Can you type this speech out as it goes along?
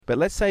But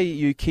let's say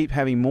you keep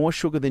having more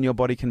sugar than your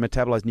body can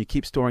metabolize and you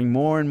keep storing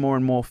more and more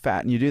and more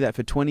fat, and you do that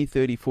for 20,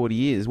 30, 40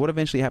 years. What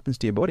eventually happens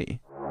to your body?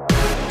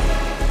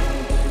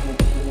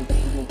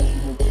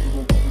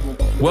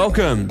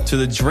 Welcome to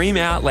the Dream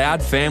Out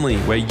Loud family,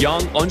 where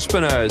young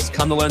entrepreneurs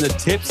come to learn the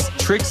tips,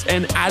 tricks,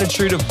 and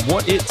attitude of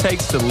what it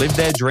takes to live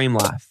their dream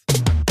life.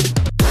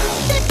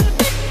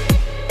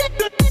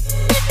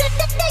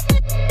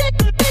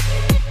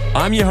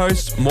 I'm your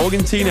host,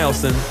 Morgan T.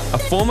 Nelson, a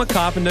former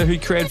carpenter who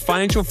created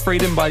financial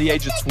freedom by the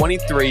age of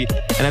 23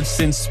 and have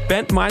since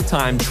spent my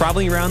time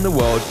traveling around the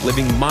world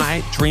living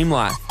my dream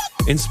life,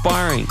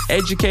 inspiring,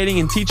 educating,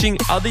 and teaching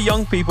other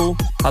young people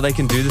how they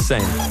can do the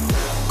same.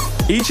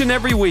 Each and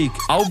every week,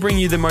 I'll bring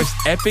you the most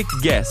epic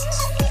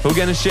guests who are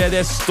going to share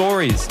their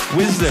stories,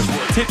 wisdom,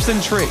 tips,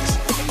 and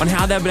tricks on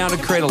how they've been able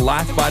to create a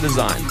life by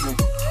design.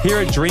 Here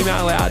at Dream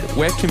Out Loud,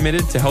 we're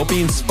committed to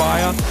helping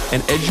inspire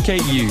and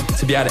educate you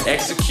to be able to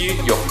execute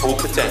your full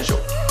potential.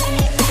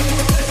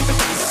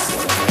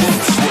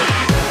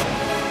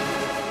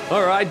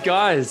 All right,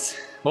 guys,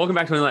 welcome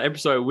back to another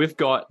episode. We've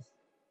got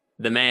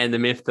the man, the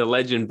myth, the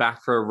legend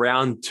back for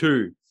round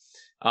two.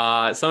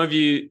 Some of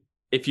you,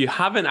 if you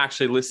haven't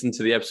actually listened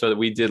to the episode that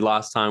we did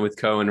last time with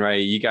Kerwin and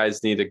Ray, you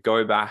guys need to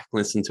go back and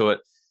listen to it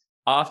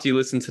after you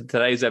listen to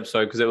today's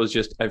episode, because it was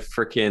just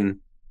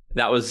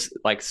that was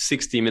like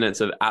 60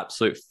 minutes of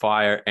absolute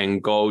fire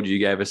and gold you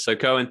gave us. So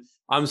Kerwin,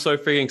 I'm so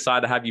freaking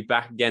excited to have you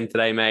back again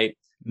today, mate.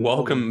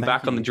 Welcome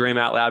back on the Dream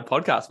Out Loud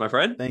podcast, my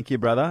friend. Thank you,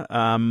 brother.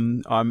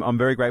 I'm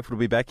very grateful to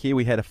be back here.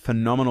 We had a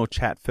phenomenal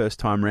chat first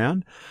time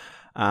round.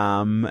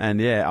 And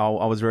yeah,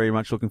 I was very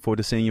much looking forward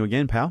to seeing you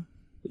again, pal.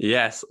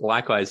 Yes,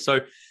 likewise. So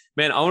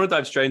man, I want to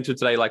dive straight into it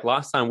today. Like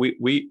last time,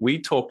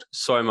 we talked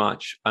so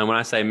much, and when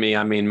I say me,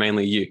 I mean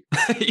mainly you.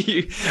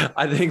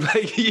 I think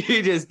like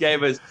you just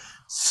gave us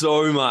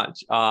so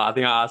much. I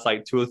think I asked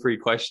like 2 or 3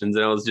 questions,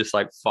 and it was just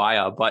like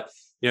fire. But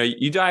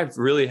you dive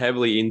really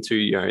heavily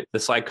into the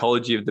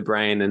psychology of the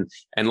brain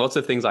and lots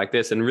of things like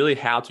this, and really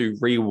how to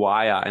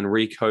rewire and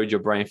recode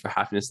your brain for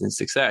happiness and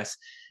success.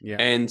 Yeah.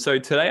 And so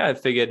today, I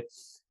figured,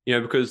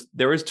 because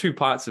there is 2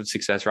 parts of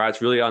success, right?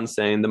 It's really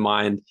understanding the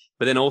mind,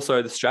 but then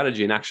also the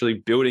strategy and actually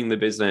building the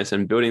business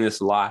and building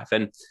this life.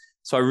 And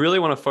so I really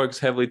want to focus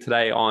heavily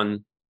today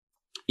on,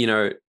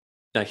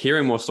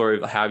 hearing more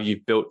story of how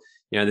you've built,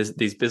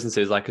 these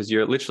businesses, like, because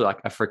you're literally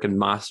like a freaking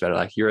master at it.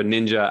 Like, you're a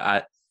ninja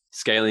at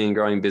scaling and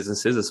growing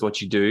businesses. That's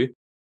what you do.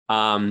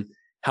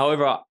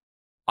 However,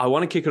 I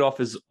want to kick it off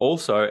as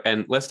also,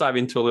 and let's dive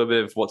into a little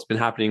bit of what's been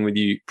happening with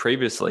you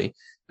previously,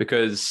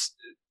 because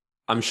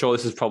I'm sure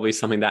this is probably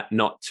something that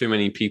not too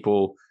many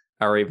people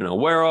are even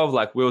aware of.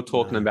 Like, we were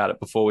talking about it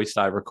before we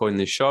started recording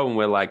this show, and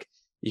we're like,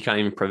 you can't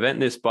even prevent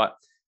this. But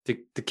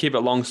to keep it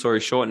long story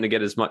short and to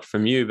get as much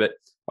from you, but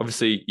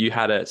obviously you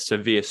had a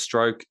severe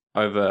stroke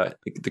over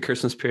the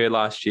Christmas period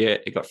last year.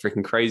 It got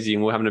freaking crazy,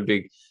 and we're having a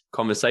big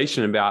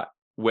conversation about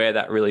where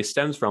that really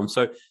stems from.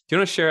 So do you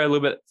want to share a little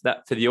bit of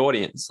that for the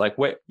audience? Like,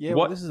 what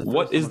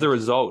is the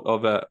result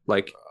of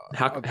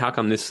how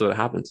come this sort of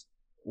happens?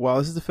 Well,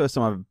 this is the first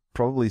time I've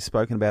probably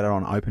spoken about it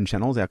on open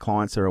channels. Our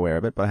clients are aware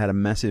of it, but I had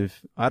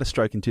a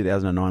stroke in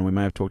 2009. We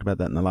may have talked about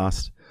that in the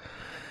last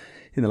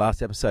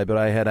episode, but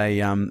I had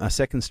a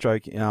second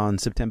stroke on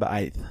September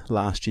 8th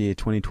last year,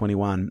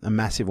 2021, a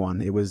massive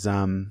one. It was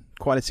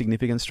quite a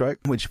significant stroke,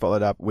 which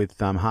followed up with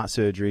heart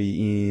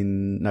surgery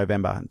in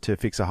November to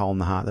fix a hole in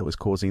the heart that was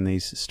causing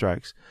these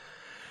strokes.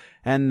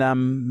 And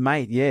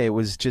mate, yeah, it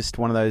was just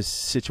one of those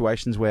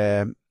situations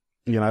where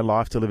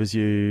life delivers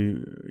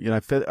you,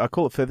 I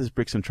call it feathers,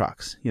 bricks and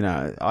trucks.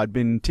 I'd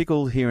been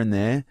tickled here and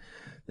there,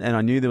 and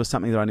I knew there was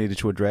something that I needed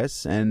to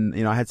address. And,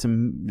 I had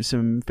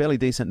some fairly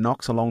decent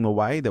knocks along the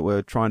way that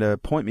were trying to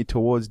point me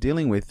towards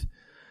dealing with,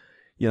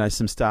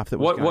 some stuff that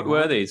was What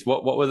were these?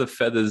 What were the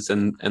feathers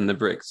and the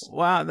bricks?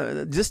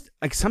 Well, just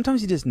like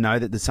sometimes you just know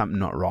that there's something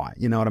not right.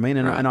 You know what I mean?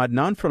 And I'd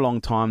known for a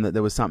long time that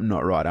there was something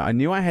not right. I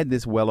knew I had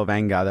this well of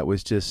anger that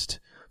was just,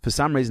 for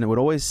some reason, it would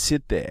always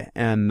sit there.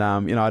 And,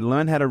 I'd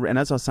learned how to, and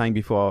as I was saying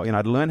before,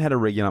 I'd learned how to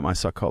regulate my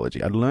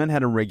psychology. I'd learned how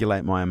to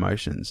regulate my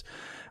emotions.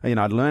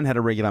 I'd learned how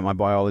to regulate my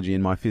biology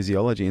and my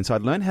physiology. And so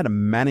I'd learned how to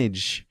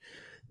manage,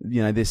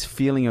 this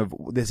feeling of,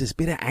 there's this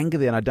bit of anger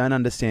there and I don't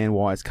understand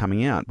why it's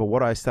coming out. But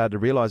what I started to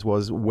realize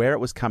was where it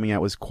was coming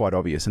out was quite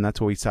obvious. And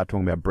that's where we started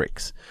talking about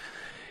bricks.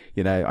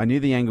 I knew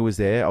the anger was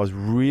there. I was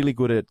really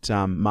good at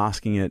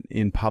masking it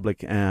in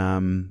public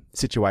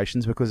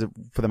situations because,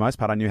 for the most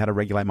part, I knew how to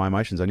regulate my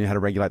emotions. I knew how to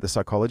regulate the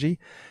psychology.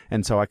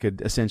 And so I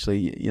could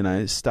essentially,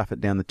 stuff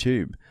it down the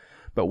tube.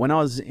 But when I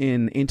was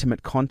in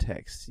intimate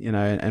context,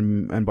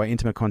 and by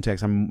intimate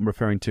context, I'm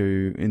referring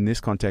to, in this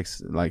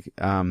context, like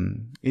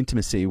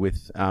intimacy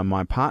with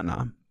my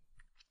partner,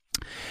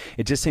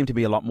 it just seemed to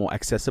be a lot more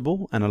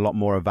accessible and a lot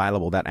more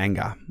available, that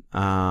anger.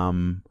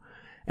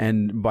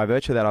 And by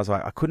virtue of that, I was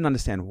like, I couldn't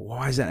understand,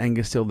 why is that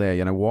anger still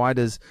there? Why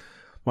does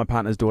my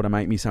partner's daughter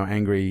make me so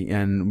angry?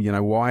 And,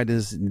 why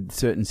does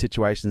certain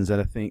situations that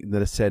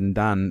are said and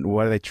done,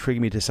 why do they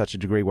trigger me to such a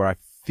degree where I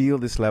feel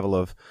this level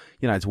of,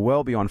 it's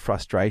well beyond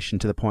frustration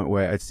to the point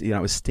where it's, it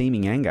was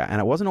steaming anger.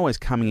 And it wasn't always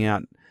coming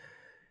out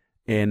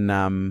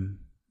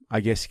I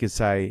guess you could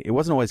say it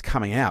wasn't always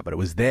coming out, but it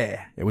was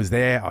there. It was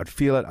there. I'd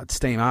feel it. I'd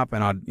steam up,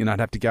 and I'd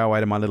have to go away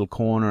to my little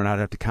corner, and I'd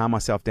have to calm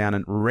myself down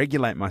and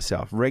regulate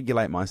myself.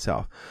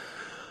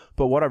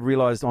 But what I've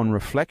realized on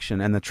reflection,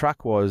 and the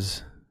truck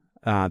was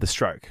the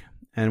stroke.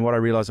 And what I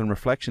realized on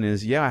reflection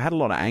is, I had a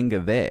lot of anger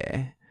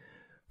there,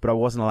 but I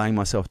wasn't allowing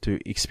myself to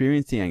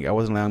experience the anger. I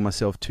wasn't allowing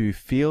myself to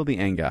feel the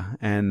anger.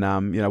 And,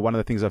 one of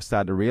the things I've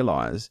started to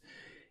realize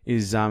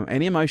is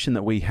any emotion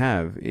that we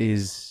have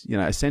is,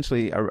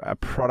 essentially a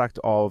product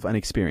of an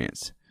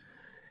experience.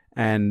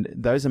 And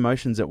those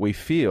emotions that we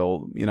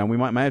feel, we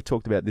may have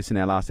talked about this in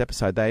our last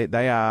episode,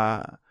 they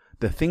are,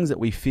 the things that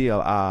we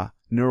feel are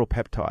neural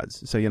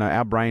peptides. So,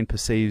 our brain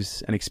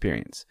perceives an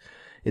experience.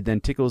 It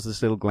then tickles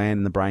this little gland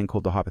in the brain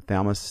called the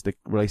hypothalamus that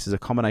releases a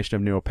combination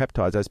of neural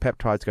peptides. Those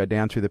peptides go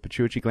down through the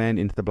pituitary gland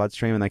into the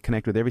bloodstream, and they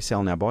connect with every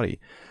cell in our body.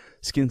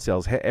 Skin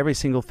cells, every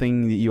single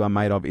thing that you are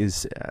made of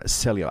is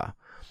cellular.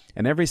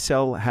 And every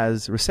cell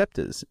has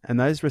receptors, and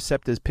those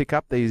receptors pick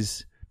up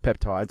these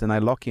peptides and they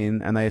lock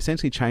in, and they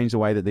essentially change the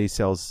way that these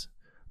cells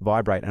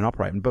vibrate and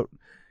operate. But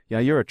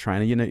you're a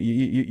trainer,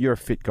 you're a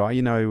fit guy.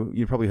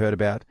 You've probably heard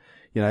about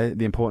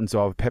the importance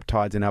of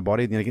peptides in our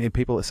body.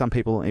 Some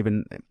people,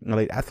 even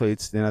elite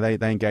athletes, they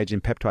engage in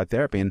peptide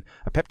therapy, and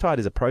a peptide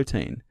is a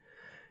protein.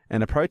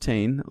 And a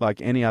protein,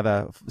 like any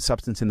other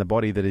substance in the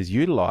body that is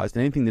utilized,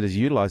 anything that is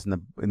utilized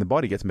in the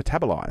body gets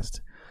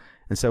metabolized.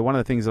 And so one of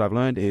the things that I've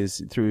learned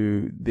is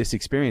through this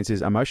experience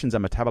is emotions are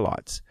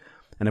metabolites.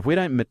 And if we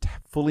don't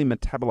fully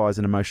metabolize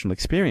an emotional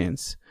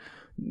experience,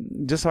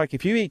 just like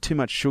if you eat too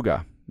much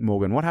sugar,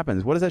 Morgan, what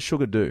happens? What does that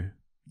sugar do?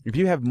 If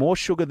you have more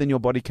sugar than your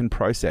body can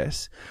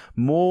process,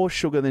 more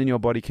sugar than your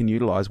body can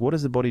utilize, what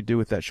does the body do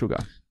with that sugar?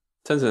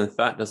 Turns into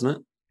fat, doesn't it?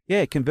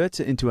 Yeah, it converts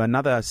it into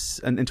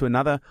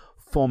another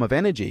form of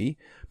energy,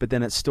 but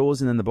then it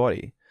stores it in the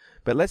body.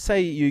 But let's say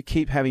you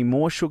keep having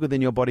more sugar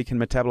than your body can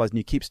metabolize, and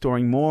you keep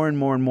storing more and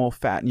more and more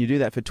fat, and you do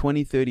that for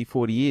 20, 30,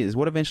 40 years.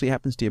 What eventually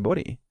happens to your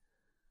body?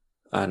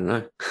 I don't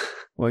know.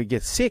 Well, you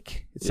get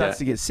sick. It starts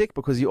to get sick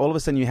because all of a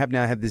sudden you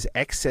have this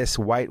excess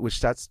weight, which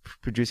starts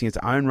producing its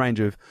own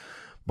range of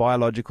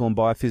biological and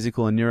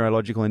biophysical and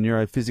neurological and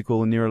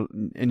neurophysical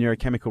and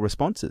neurochemical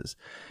responses.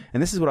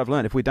 And this is what I've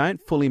learned. If we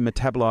don't fully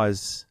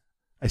metabolize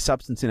a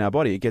substance in our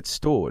body, it gets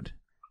stored.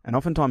 And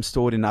oftentimes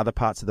stored in other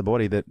parts of the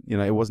body that,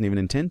 it wasn't even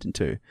intended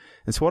to.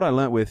 And so what I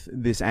learned with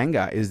this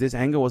anger is this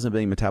anger wasn't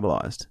being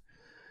metabolized.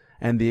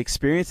 And the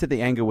experience that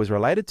the anger was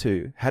related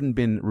to hadn't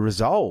been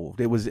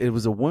resolved. It was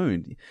a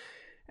wound.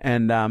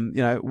 And,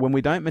 when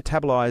we don't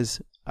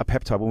metabolize a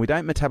peptide, when we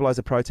don't metabolize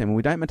a protein, when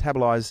we don't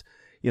metabolize,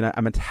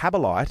 a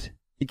metabolite,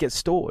 it gets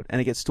stored,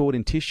 and it gets stored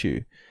in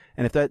tissue.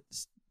 And if that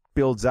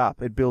builds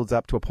up, it builds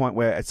up to a point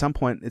where at some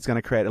point it's going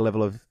to create a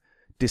level of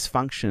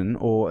dysfunction,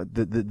 or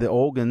the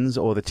organs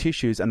or the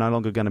tissues are no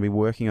longer going to be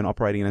working and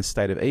operating in a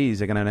state of ease.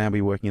 They're going to now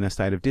be working in a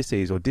state of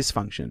dis-ease or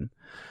dysfunction.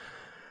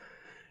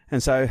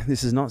 And so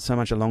this is not so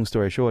much a long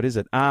story short, is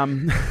it? Are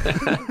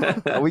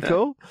we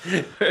cool?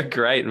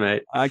 Great,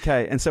 mate.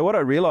 Okay. And so what I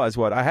realized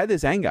was I had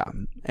this anger,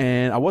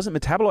 and I wasn't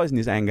metabolizing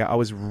this anger. I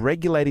was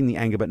regulating the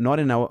anger, but not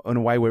in a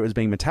way where it was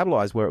being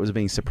metabolized, where it was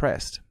being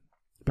suppressed.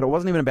 But it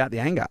wasn't even about the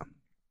anger.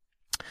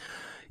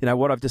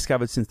 What I've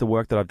discovered since the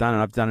work that I've done,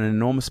 and I've done an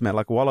enormous amount,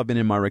 like while I've been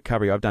in my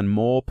recovery, I've done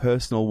more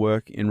personal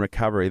work in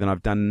recovery than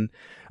I've done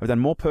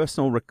more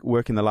personal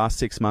work in the last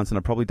 6 months than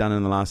I've probably done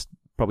in the last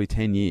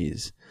 10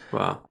 years.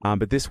 Wow.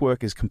 But this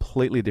work is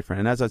completely different.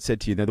 And as I said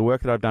to you, the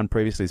work that I've done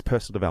previously is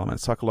personal development,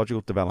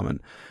 psychological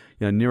development,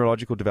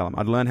 neurological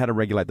development. I'd learned how to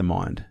regulate the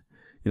mind.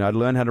 I'd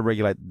learned how to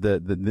regulate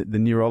the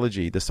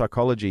neurology, the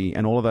psychology,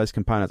 and all of those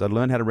components. I'd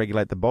learned how to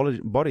regulate the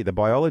body, the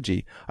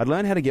biology. I'd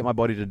learned how to get my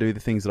body to do the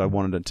things that I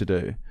wanted it to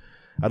do.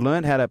 I'd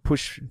learned how to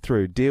push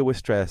through, deal with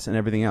stress and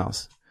everything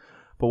else.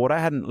 But what I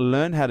hadn't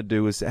learned how to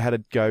do was how to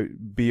go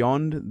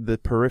beyond the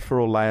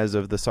peripheral layers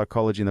of the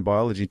psychology and the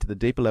biology to the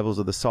deeper levels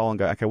of the soul and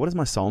go, okay, what does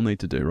my soul need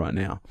to do right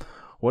now?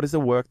 What is the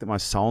work that my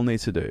soul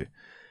needs to do?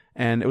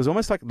 And it was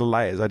almost like the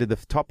layers. I did the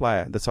top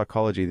layer, the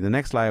psychology, the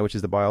next layer, which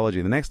is the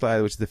biology, the next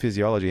layer, which is the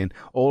physiology, and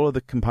all of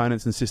the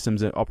components and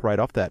systems that operate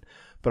off that.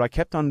 But I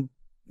kept on,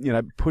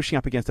 pushing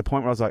up against a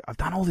point where I was like, I've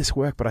done all this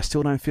work, but I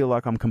still don't feel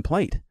like I'm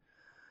complete.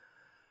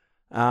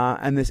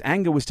 And this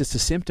anger was just a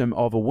symptom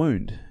of a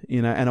wound,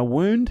 and a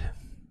wound,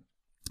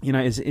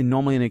 is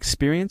normally an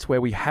experience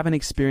where we have an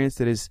experience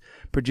that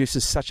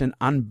produces such an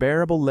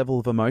unbearable level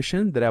of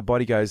emotion that our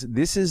body goes,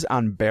 this is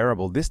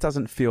unbearable. This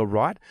doesn't feel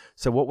right.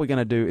 So what we're going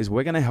to do is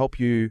we're going to help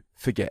you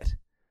forget.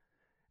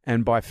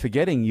 And by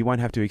forgetting, you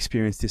won't have to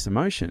experience this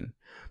emotion,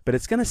 but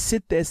it's going to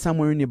sit there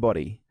somewhere in your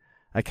body.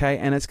 Okay.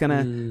 And it's going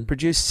to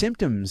produce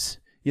symptoms,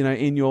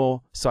 in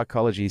your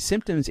psychology,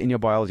 symptoms in your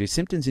biology,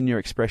 symptoms in your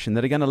expression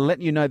that are going to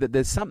let you know that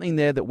there's something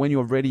there that when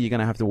you're ready, you're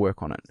going to have to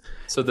work on it.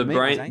 So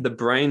the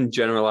brain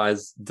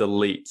generalized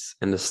deletes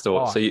and the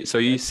store. So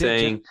you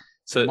saying,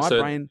 my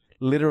brain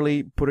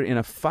literally put it in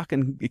a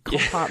fucking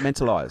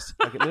compartmentalized.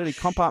 Like it literally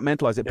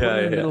compartmentalized it, put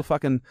it in a little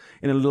fucking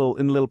in a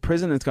little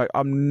prison, and it's like,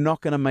 I'm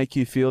not going to make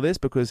you feel this,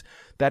 because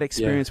that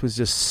experience was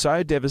just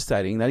so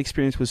devastating. That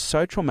experience was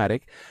so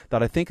traumatic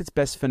that I think it's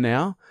best for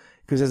now.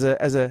 Because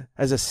as a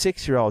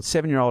 6-year-old,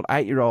 7-year-old,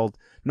 8-year-old,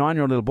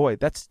 9-year-old little boy,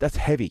 that's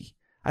heavy.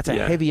 That's a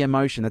heavy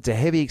emotion. That's a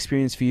heavy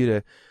experience for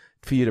you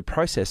to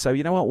process. So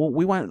you know what?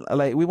 We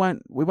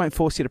won't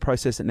force you to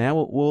process it now.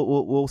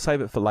 We'll save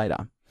it for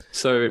later.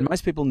 So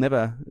most people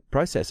never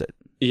process it.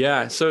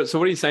 Yeah. So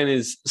what he's saying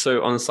is,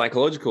 so on a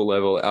psychological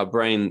level, our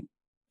brain,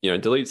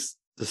 deletes,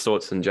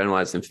 distorts, and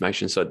generalizes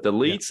information. So it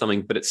deletes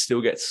something, but it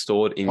still gets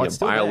stored in your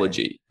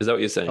biology. There. Is that what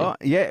you're saying? Oh,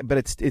 yeah,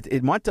 but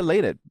it might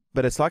delete it,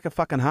 but it's like a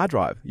fucking hard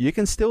drive.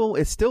 It's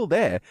still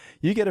there.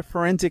 You get a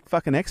forensic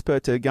fucking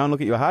expert to go and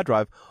look at your hard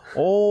drive.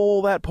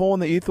 All that porn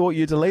that you thought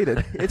you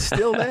deleted, it's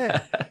still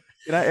there.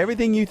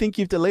 Everything you think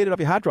you've deleted off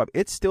your hard drive,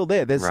 it's still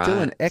there. There's still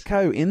an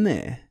echo in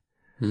there.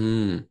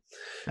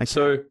 Okay.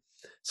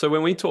 So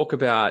when we talk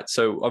about,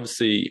 so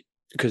obviously,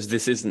 because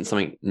this isn't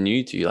something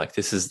new to you, like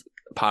this is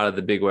part of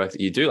the big work that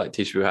you do, like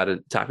teach people how to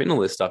tap in all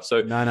this stuff.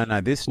 So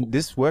no.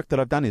 This work that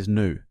I've done is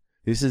new.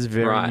 This is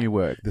very new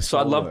work. So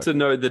I'd love to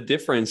know the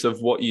difference of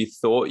what you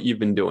thought you've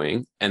been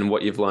doing and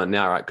what you've learned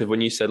now, right? Because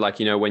when you said, like,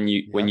 when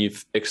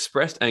you've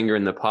expressed anger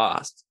in the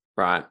past,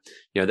 right?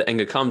 The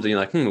anger comes and you're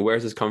like, where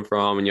does this come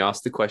from? And you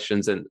ask the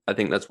questions, and I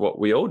think that's what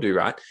we all do,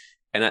 right?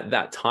 And at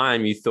that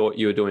time, you thought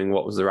you were doing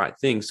what was the right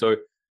thing. So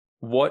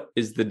what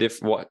is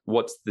the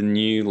what's the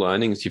new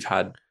learnings you've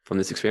had from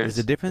this experience?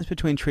 There's a difference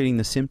between treating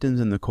the symptoms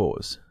and the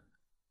cause.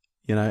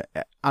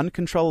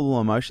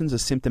 Uncontrollable emotions are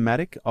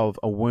symptomatic of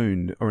a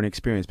wound or an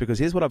experience. Because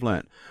here's what I've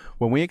learned.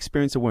 When we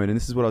experience a wound, and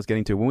this is what I was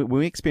getting to, when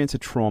we experience a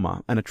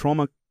trauma, and a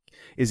trauma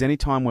is any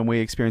time when we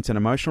experience an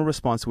emotional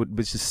response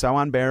which is so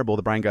unbearable,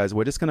 the brain goes,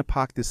 we're just going to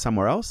park this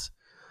somewhere else,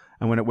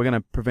 and we're going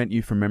to prevent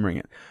you from remembering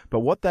it. But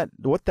what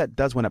that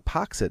does when it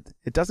parks it,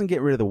 it doesn't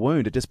get rid of the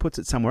wound. It just puts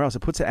it somewhere else.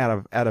 It puts it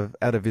out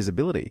of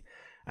visibility,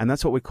 and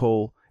that's what we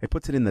call, it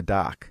puts it in the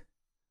dark.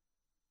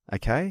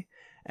 Okay,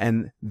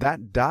 and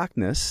that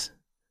darkness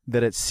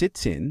that it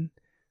sits in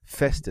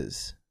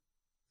festers,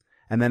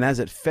 and then as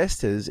it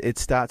festers, it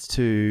starts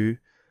to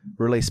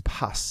release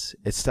pus.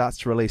 It starts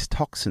to release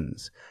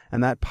toxins,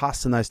 and that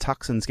pus and those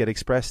toxins get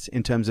expressed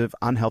in terms of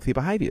unhealthy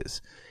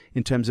behaviors,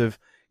 in terms of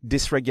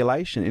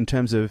dysregulation, in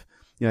terms of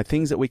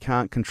things that we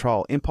can't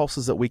control,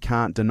 impulses that we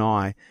can't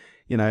deny,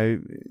 in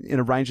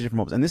a range of different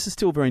forms. And this is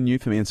still very new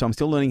for me, and so I'm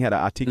still learning how to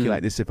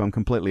articulate this, if I'm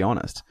completely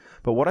honest.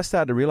 But what I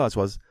started to realize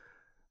was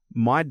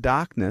my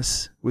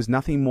darkness was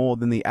nothing more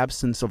than the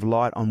absence of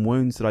light on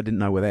wounds that I didn't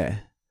know were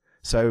there.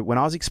 So when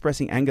I was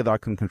expressing anger that I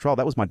couldn't control,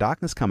 that was my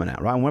darkness coming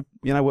out, right? And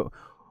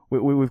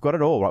we've got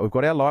it all, right? We've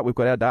got our light, we've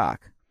got our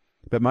dark.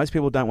 But most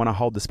people don't want to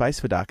hold the space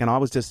for dark. And I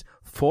was just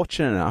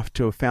fortunate enough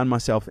to have found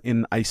myself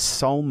in a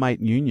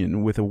soulmate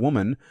union with a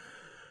woman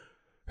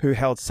who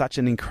held such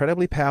an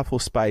incredibly powerful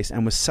space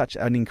and was such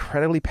an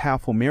incredibly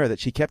powerful mirror that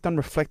she kept on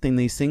reflecting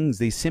these things,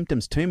 these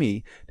symptoms to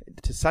me,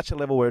 to such a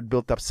level where it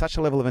built up such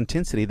a level of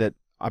intensity that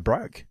I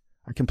broke.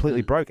 I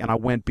completely broke, and I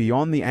went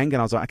beyond the anger,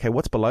 and I was like, okay,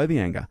 what's below the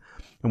anger?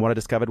 And what I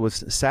discovered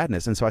was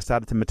sadness. And so I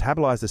started to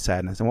metabolize the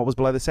sadness. And what was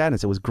below the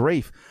sadness? It was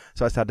grief.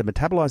 So I started to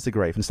metabolize the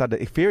grief and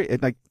started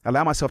to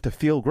allow myself to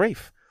feel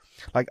grief.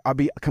 Like I'd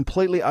be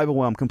completely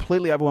overwhelmed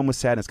with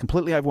sadness,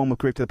 completely overwhelmed with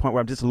grief, to the point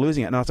where I'm just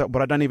losing it. And I was like,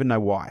 but I don't even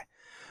know why.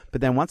 But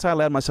then once I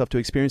allowed myself to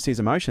experience these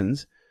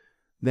emotions,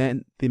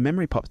 then the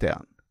memory popped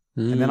out.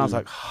 And then I was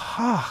like,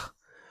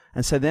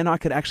 And so then I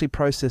could actually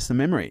process the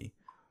memory.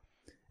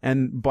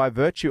 And by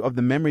virtue of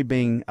the memory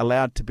being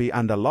allowed to be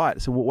under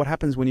light, so what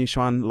happens when you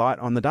shine light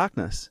on the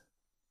darkness?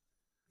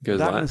 The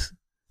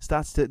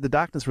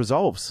darkness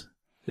resolves.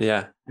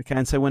 Yeah. Okay,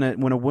 and so when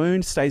a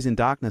wound stays in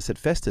darkness, it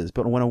festers.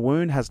 But when a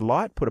wound has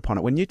light put upon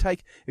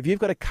it, if you've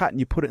got a cut and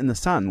you put it in the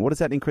sun, what does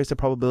that increase the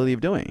probability of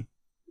doing?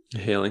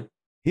 Healing.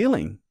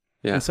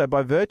 Yeah. And so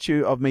by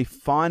virtue of me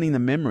finding the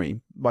memory,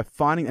 by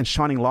finding and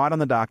shining light on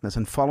the darkness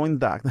and following the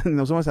dark, and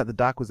it was almost like the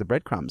dark was the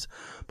breadcrumbs.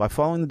 By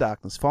following the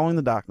darkness,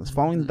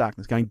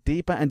 going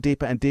deeper and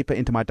deeper and deeper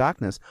into my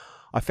darkness,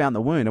 I found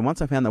the wound. And once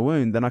I found the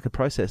wound, then I could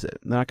process it.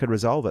 Then I could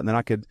resolve it. And then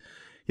I could,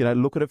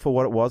 look at it for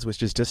what it was,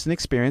 which is just an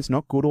experience,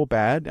 not good or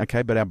bad,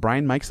 okay, but our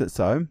brain makes it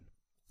so.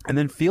 And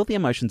then feel the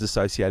emotions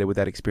associated with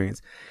that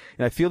experience.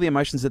 Feel the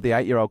emotions that the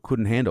 8-year-old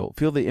couldn't handle.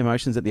 Feel the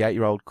emotions that the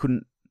 8-year-old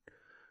couldn't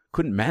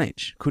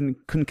manage,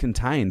 couldn't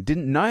contain,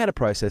 didn't know how to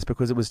process,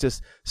 because it was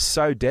just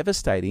so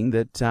devastating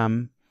that,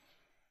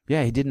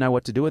 he didn't know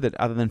what to do with it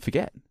other than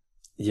forget.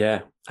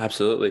 Yeah,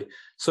 absolutely.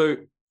 So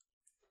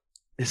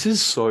this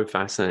is so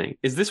fascinating.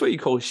 Is this what you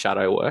call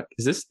shadow work?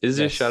 Is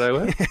this shadow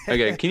work?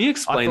 Okay, can you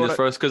explain this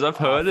for us? Because I've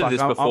heard of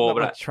this before.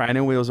 But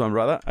training wheels on,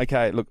 brother.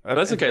 Okay, look.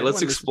 That's okay.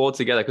 Let's explore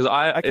together. Because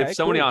if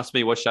somebody asked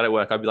me what shadow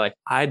work, I'd be like,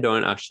 I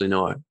don't actually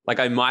know. Like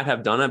I might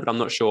have done it, but I'm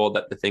not sure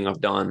that the thing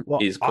I've done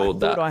is called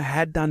that. I thought I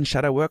had done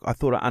shadow work. I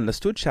thought I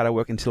understood shadow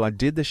work until I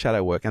did the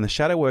shadow work. And the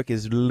shadow work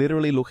is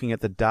literally looking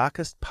at the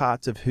darkest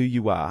parts of who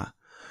you are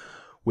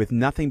with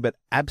nothing but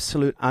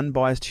absolute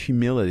unbiased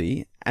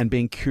humility and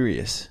being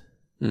curious.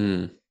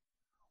 Mm.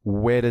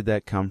 Where did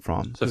that come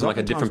from? So from like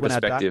a different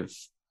perspective.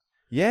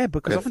 Yeah,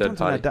 because like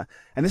oftentimes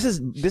and this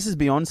is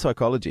beyond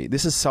psychology.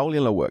 This is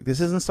cellular work.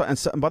 This isn't.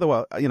 And by the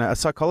way, a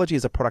psychology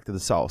is a product of the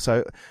soul.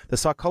 So the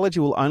psychology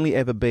will only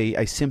ever be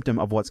a symptom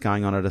of what's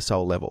going on at a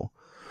soul level.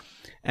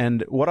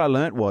 And what I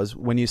learned was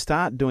when you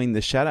start doing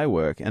the shadow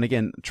work, and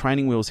again,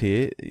 training wheels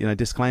here.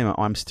 Disclaimer: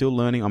 I'm still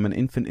learning. I'm an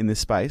infant in this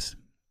space.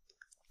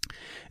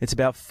 It's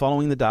about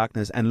following the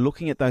darkness and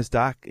looking at those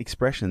dark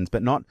expressions,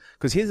 but not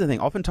because here's the thing.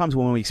 Oftentimes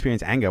when we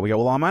experience anger, we go,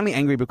 "Well, I'm only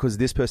angry because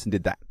this person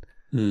did that."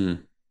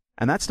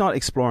 And that's not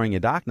exploring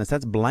your darkness.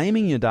 That's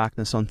blaming your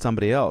darkness on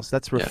somebody else.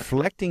 That's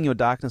reflecting your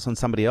darkness on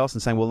somebody else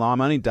and saying, well, no,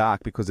 I'm only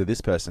dark because of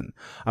this person.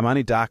 I'm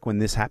only dark when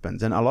this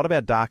happens. And a lot of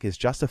our dark is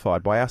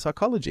justified by our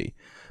psychology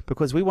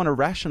because we want to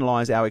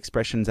rationalize our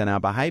expressions and our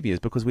behaviors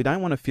because we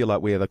don't want to feel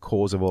like we are the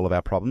cause of all of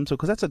our problems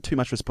because that's too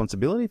much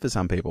responsibility for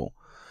some people.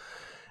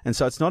 And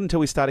so it's not until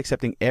we start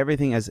accepting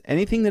everything as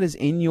anything that is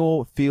in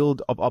your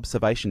field of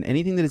observation,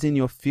 anything that is in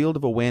your field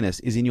of awareness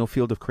is in your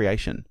field of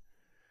creation.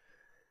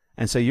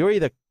 And so you're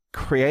either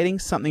creating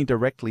something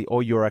directly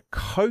or you're a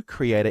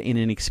co-creator in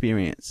an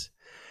experience.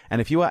 And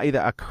if you are either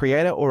a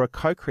creator or a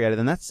co-creator,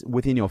 then that's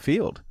within your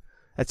field.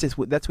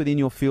 That's within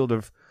your field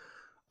of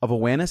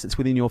awareness. It's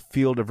within your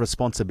field of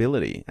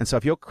responsibility. And so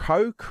if you're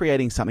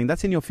co-creating something,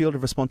 that's in your field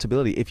of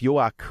responsibility. If you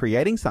are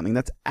creating something,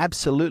 that's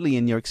absolutely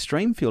in your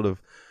extreme field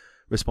of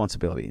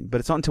responsibility.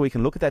 But it's not until we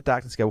can look at that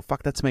darkness and go, well,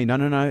 fuck, that's me. No,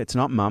 it's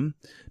not mum.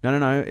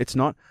 No, it's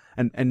not.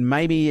 And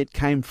maybe it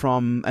came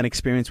from an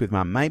experience with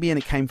mum. Maybe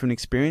it came from an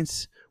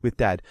experience with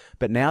dad.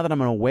 But now that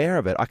I'm aware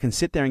of it, I can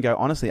sit there and go,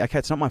 honestly, okay,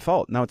 it's not my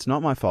fault. No, it's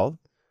not my fault,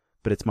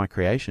 but it's my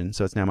creation.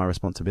 So it's now my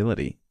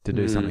responsibility to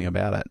do something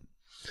about it.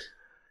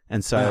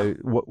 And so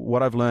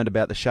what I've learned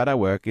about the shadow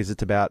work is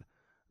it's about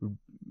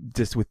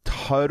just with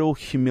total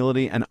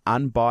humility and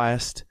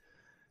unbiased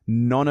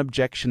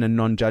non-objection and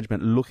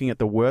non-judgment, looking at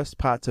the worst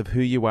parts of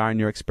who you are and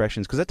your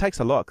expressions, because it takes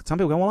a lot. Some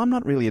people go, well, I'm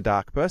not really a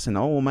dark person.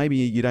 Oh, well, maybe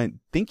you don't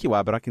think you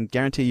are, but I can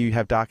guarantee you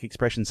have dark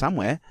expression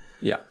somewhere.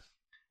 Yeah.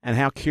 And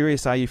how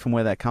curious are you from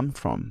where that comes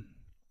from?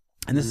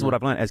 And this is what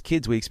I've learned. As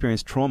kids, we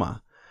experience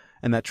trauma,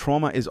 and that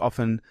trauma is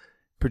often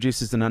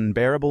produces an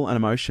unbearable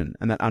emotion,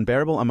 and that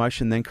unbearable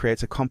emotion then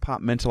creates a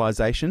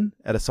compartmentalization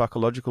at a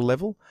psychological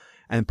level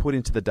and put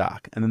into the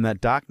dark. And then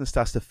that darkness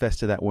starts to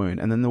fester that wound,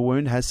 and then the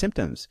wound has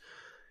symptoms.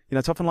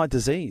 It's often like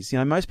disease.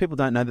 Most people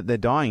don't know that they're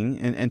dying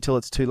until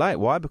it's too late.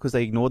 Why? Because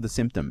they ignored the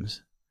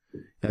symptoms.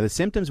 The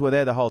symptoms were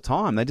there the whole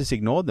time. They just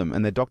ignored them,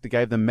 and their doctor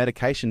gave them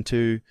medication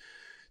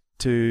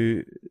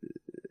to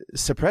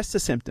suppress the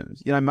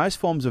symptoms. Most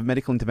forms of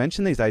medical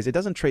intervention these days, it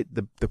doesn't treat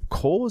the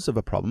cause of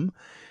a problem.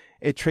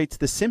 It treats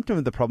the symptom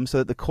of the problem so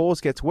that the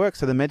cause gets worse.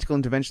 So the medical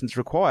intervention that's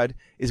required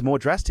is more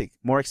drastic,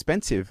 more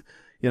expensive,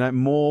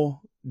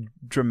 more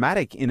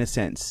dramatic in a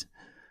sense.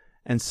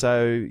 And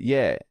so,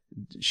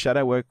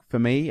 shadow work for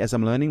me, as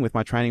I'm learning with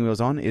my training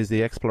wheels on, is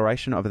the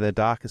exploration of the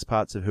darkest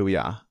parts of who we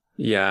are.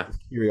 Yeah.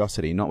 With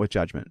curiosity, not with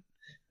judgment.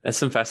 That's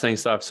some fascinating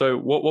stuff. So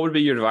what would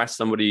be your advice to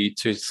somebody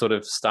to sort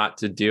of start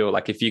to deal,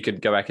 like if you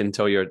could go back and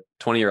tell your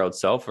 20-year-old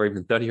self or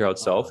even 30-year-old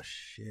self,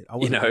 shit. I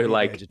wasn't ready at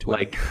the age of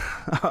 20.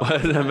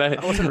 I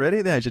wasn't ready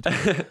at the age of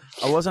 20.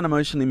 I wasn't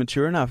emotionally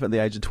mature enough at the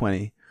age of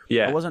 20.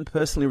 Yeah. I wasn't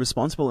personally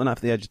responsible enough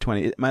at the age of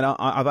 20. Mate,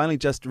 I've only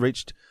just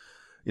reached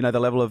the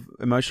level of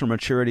emotional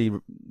maturity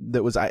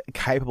that was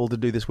capable to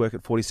do this work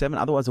at 47.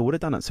 Otherwise, I would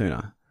have done it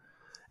sooner.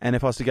 And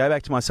if I was to go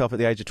back to myself at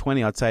the age of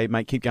 20, I'd say,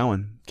 mate, keep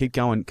going.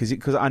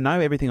 Because I know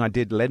everything I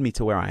did led me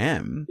to where I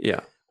am.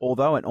 Yeah.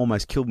 Although it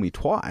almost killed me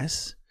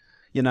twice.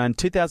 In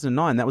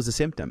 2009, that was a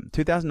symptom.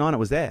 2009, it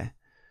was there.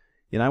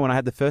 When I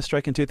had the first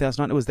stroke in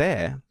 2009, it was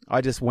there.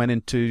 I just went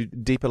into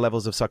deeper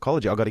levels of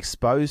psychology. I got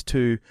exposed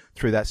to,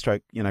 through that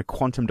stroke,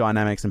 quantum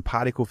dynamics and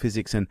particle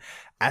physics and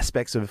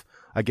aspects of,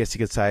 I guess you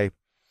could say,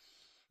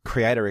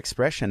 creator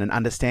expression and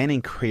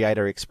understanding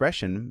creator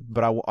expression,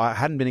 but I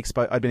hadn't been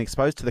exposed. I'd been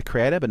exposed to the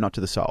creator, but not to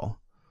the soul.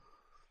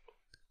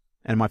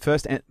 And my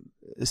first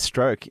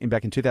stroke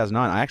back in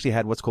 2009, I actually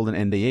had what's called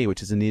an NDE,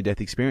 which is a near-death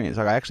experience.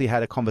 I actually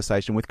had a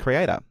conversation with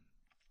creator.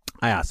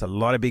 I asked a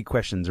lot of big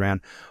questions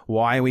around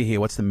why are we here?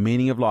 What's the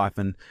meaning of life?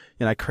 And,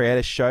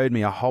 creator showed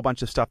me a whole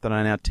bunch of stuff that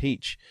I now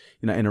teach,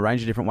 in a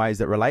range of different ways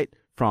that relate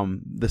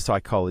from the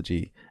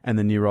psychology and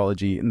the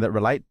neurology and that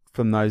relate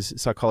from those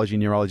psychology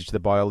and neurology to the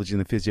biology and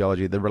the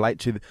physiology that relate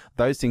to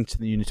those things to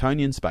the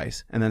Newtonian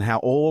space, and then how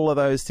all of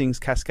those things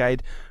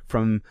cascade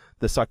from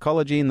the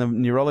psychology and the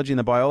neurology and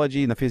the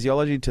biology and the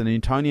physiology to the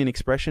Newtonian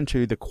expression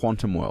to the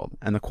quantum world.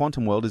 And the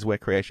quantum world is where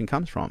creation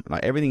comes from.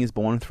 Like everything is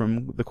born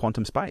from the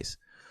quantum space,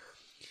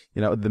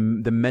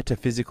 the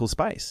metaphysical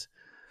space.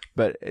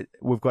 But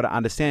we've got to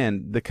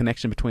understand the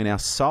connection between our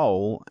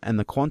soul and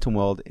the quantum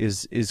world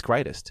is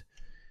greatest.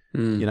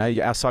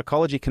 Our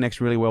psychology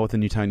connects really well with the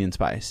Newtonian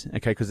space,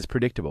 okay, because it's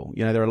predictable.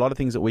 There are a lot of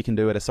things that we can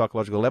do at a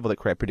psychological level that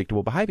create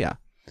predictable behavior.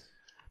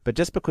 But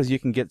just because you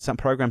can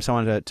program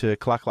someone to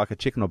cluck like a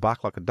chicken or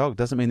bark like a dog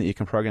doesn't mean that you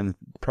can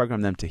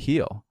program them to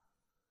heal.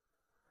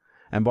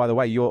 And by the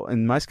way,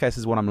 in most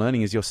cases, what I'm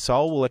learning is your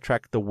soul will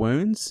attract the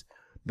wounds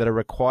that are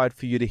required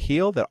for you to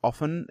heal that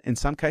often, in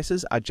some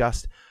cases, are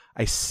just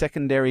a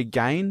secondary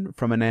gain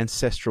from an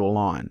ancestral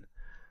line.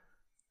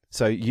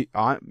 So,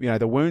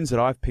 the wounds that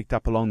I've picked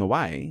up along the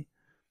way,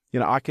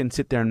 I can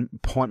sit there and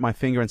point my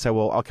finger and say,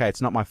 well, okay,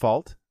 it's not my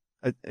fault.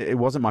 It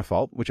wasn't my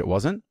fault, which it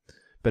wasn't,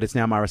 but it's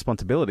now my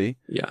responsibility.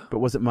 Yeah. But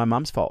was it my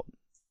mum's fault?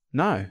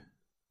 No.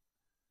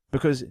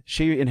 Because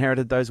she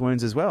inherited those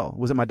wounds as well.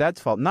 Was it my dad's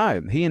fault?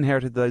 No, he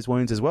inherited those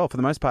wounds as well for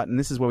the most part. And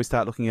this is where we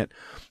start looking at,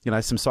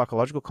 some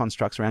psychological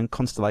constructs around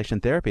constellation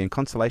therapy. And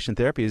constellation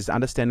therapy is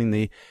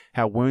understanding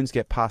how wounds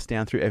get passed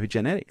down through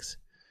epigenetics.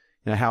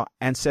 How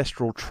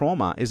ancestral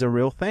trauma is a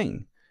real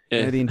thing.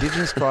 Yeah. The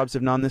indigenous tribes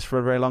have known this for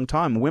a very long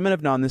time. Women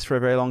have known this for a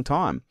very long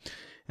time.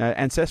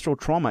 Ancestral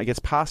trauma gets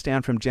passed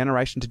down from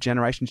generation to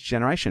generation to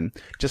generation,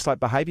 just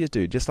like behaviors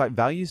do, just like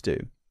values do.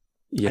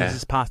 Yeah. This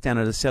is passed down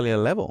at a cellular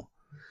level.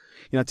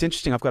 It's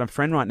interesting. I've got a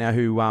friend right now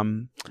who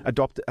not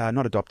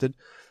adopted.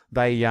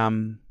 They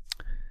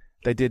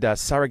did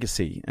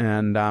surrogacy,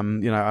 and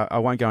I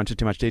won't go into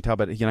too much detail,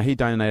 but he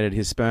donated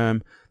his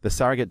sperm. The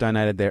surrogate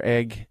donated their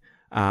egg.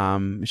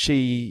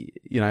 She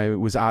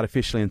was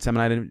artificially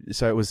inseminated,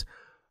 so it was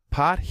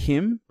part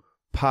him,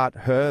 part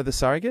her, the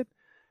surrogate.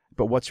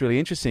 But what's really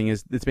interesting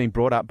is it's been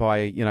brought up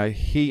by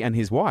he and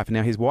his wife.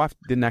 Now his wife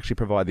didn't actually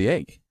provide the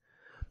egg,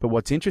 but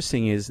what's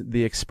interesting is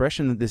the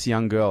expression that this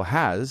young girl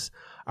has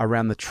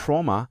around the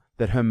trauma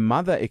that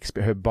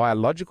her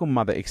biological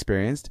mother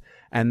experienced,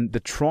 and the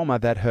trauma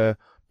that her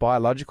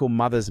biological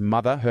mother's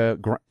mother,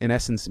 in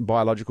essence,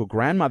 biological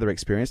grandmother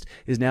experienced,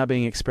 is now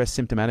being expressed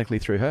symptomatically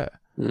through her.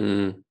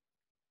 Mm.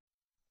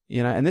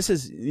 And this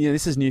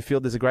is new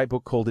field. There's a great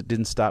book called "It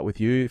Didn't Start With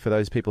You" for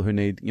those people who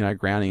need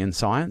grounding in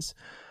science.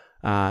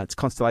 It's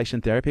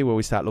constellation therapy, where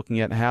we start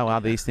looking at how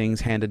are these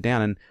things handed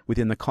down and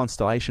within the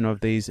constellation of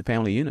these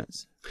family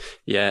units.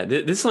 Yeah,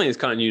 this is something that's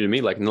kind of new to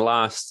me. Like in the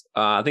last,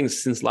 I think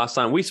since last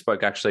time we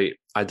spoke, actually,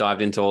 I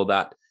dived into all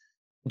that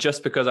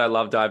just because I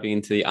love diving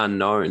into the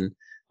unknown.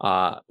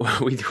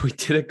 We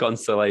did a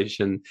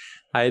constellation.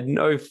 I had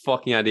no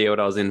fucking idea what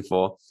I was in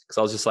for, because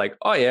I was just like,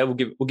 oh yeah, we'll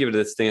give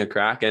this thing a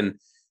crack. And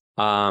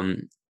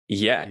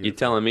yeah, you're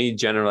telling me I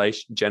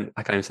can't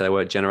even say the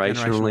word,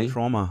 generationally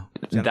trauma.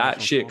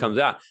 That shit comes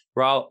out.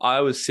 Bro,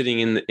 I was sitting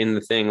in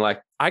the thing, like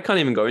I can't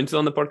even go into it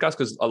on the podcast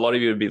because a lot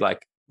of you would be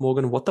like,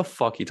 Morgan, what the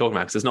fuck are you talking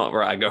about? Because it's not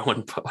where I go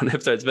on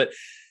episodes, but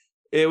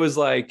it was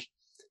like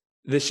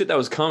the shit that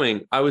was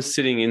coming. I was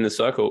sitting in the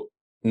circle,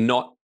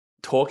 not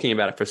talking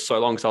about it for so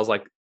long. So I was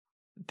like,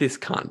 this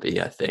can't be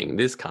a thing.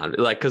 This can't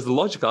be, like, because the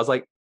logic, I was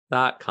like,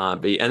 that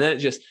can't be. And then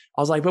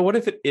I was like, but what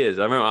if it is?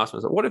 I remember asking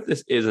myself, what if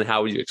this is, and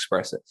how would you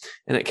express it?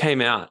 And it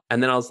came out.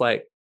 And then I was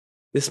like,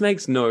 this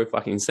makes no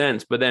fucking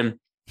sense. But then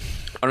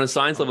on a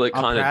science level, it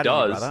kind of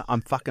does. Brother.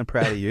 I'm fucking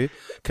proud of you.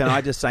 Can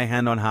I just say,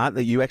 hand on heart,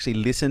 that you actually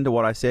listened to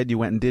what I said? You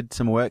went and did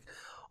some work.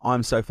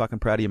 I'm so fucking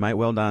proud of you, mate.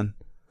 Well done.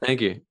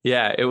 Thank you.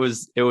 Yeah, it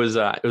was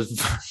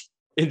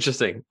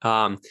interesting.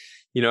 But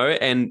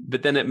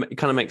then it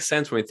kind of makes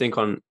sense when we think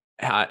on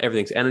how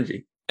everything's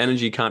energy.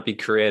 Energy can't be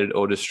created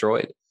or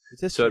destroyed.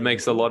 So it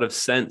makes a lot of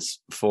sense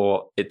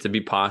for it to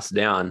be passed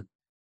down.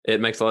 It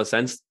makes a lot of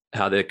sense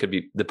how there could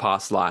be the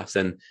past lives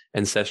and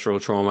ancestral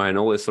trauma and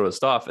all this sort of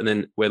stuff. And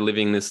then we're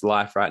living this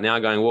life right now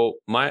going, well,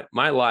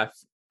 my life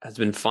has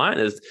been fine.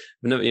 I've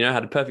never,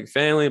 had a perfect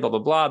family, blah, blah,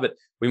 blah. But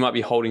we might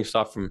be holding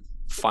stuff from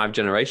 5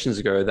 generations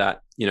ago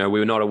that, we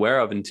were not aware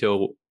of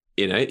until,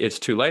 it's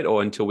too late,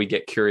 or until we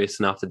get curious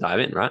enough to dive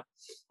in, right?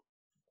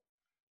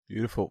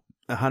 Beautiful.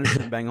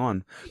 100% bang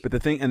on. But the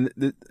thing, and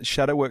the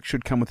shadow work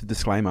should come with a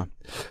disclaimer.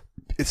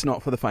 It's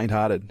not for the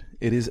faint-hearted.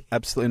 It is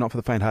absolutely not for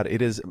the faint-hearted. It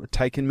has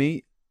taken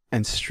me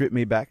and stripped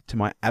me back to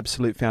my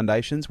absolute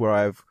foundations, where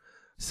I've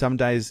some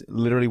days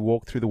literally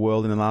walked through the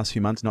world in the last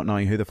few months not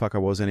knowing who the fuck I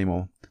was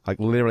anymore. Like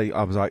literally,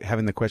 I was like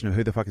having the question of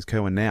who the fuck is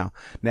Kerwin now?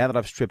 Now that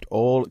I've stripped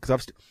all,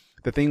 because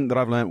the thing that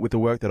I've learned with the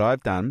work that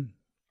I've done,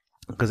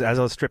 because as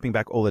I was stripping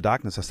back all the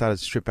darkness, I started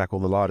to strip back all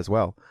the light as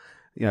well.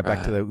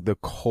 Back to the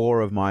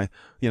core of my,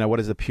 what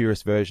is the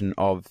purest version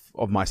of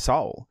my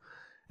soul.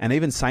 And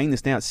even saying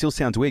this now, it still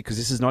sounds weird because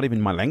this is not even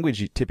my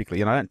language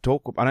typically. And I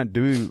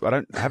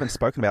haven't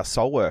spoken about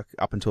soul work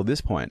up until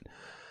this point.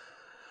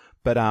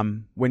 But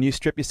when you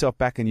strip yourself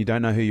back and you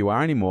don't know who you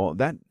are anymore,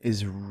 that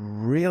is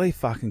really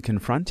fucking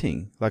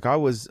confronting. Like I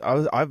would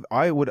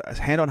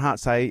hand on heart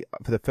say,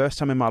 for the first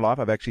time in my life,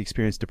 I've actually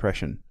experienced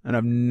depression, and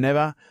I've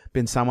never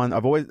been someone.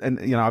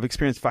 I've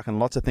experienced fucking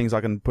lots of things I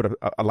can put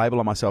a label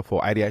on myself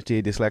for: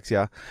 ADHD,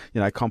 dyslexia,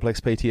 complex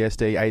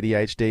PTSD,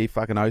 ADHD,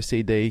 fucking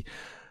OCD.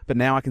 But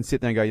now I can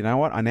sit there and go, you know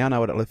what? I now know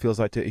what it feels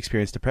like to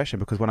experience depression,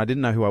 because when I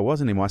didn't know who I was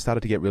anymore, I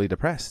started to get really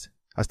depressed.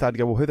 I started to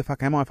go, well, who the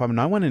fuck am I if I'm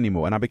no one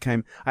anymore? And I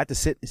had to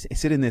sit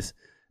in this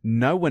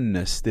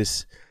no-one-ness,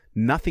 this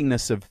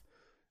nothingness of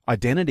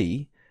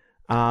identity,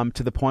 to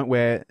the point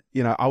where,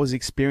 I was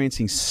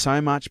experiencing so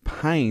much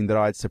pain that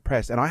I had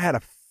suppressed. And I had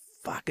a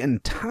fucking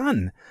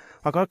ton.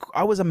 Like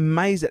I was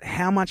amazed at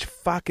how much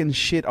fucking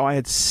shit I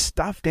had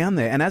stuffed down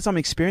there. And as I'm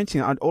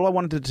experiencing it, all I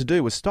wanted to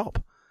do was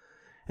stop.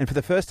 And for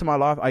the first time in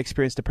my life, I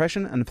experienced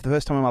depression. And for the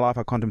first time in my life,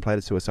 I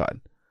contemplated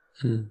suicide.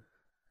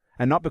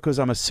 And not because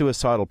I'm a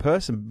suicidal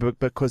person, but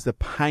because the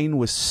pain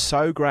was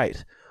so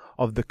great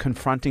of the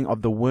confronting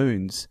of the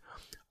wounds,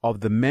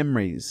 of the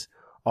memories,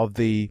 of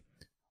the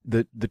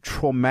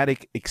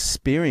traumatic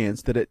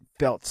experience, that it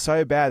felt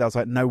so bad. I was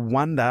like, no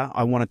wonder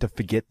I wanted to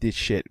forget this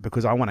shit,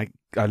 because I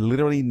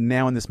literally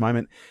now in this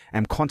moment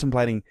am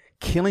contemplating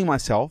killing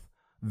myself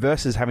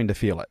versus having to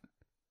feel it.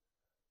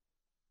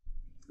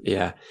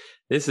 Yeah.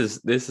 This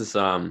is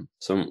some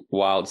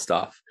wild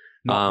stuff.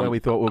 Not where we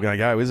thought we were going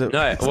to go, is it?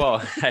 No, well,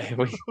 hey,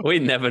 we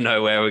never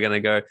know where we're going to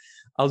go.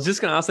 I was just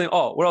going to ask something.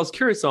 What I was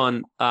curious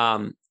on,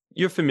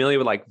 you're familiar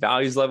with like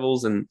values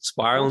levels and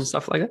spiral and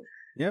stuff like that?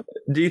 Yep.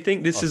 Do you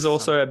think this is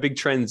also a big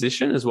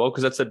transition as well?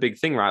 Because that's a big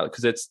thing, right?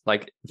 Because it's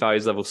like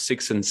values level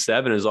 6 and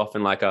 7 is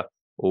often like well,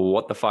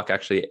 what the fuck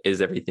actually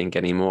is everything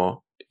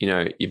anymore? You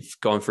know, you've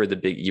gone through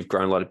you've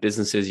grown a lot of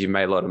businesses, you've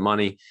made a lot of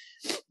money,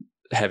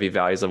 heavy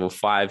values level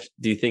 5.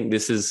 Do you think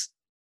this is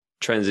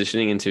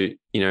transitioning into,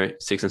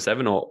 6 and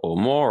 7 or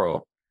more?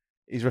 Or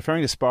he's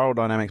referring to spiral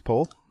dynamics,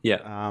 Paul.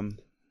 Yeah.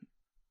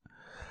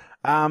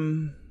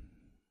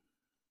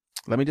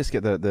 Let me just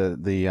get the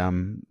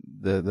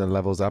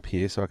levels up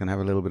here so I can have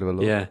a little bit of a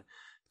look. Yeah.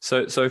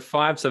 So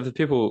 5. So for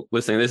people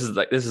listening, this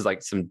is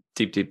like some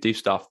deep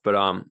stuff. But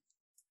I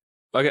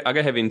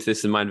go heavy into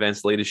this in my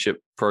advanced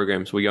leadership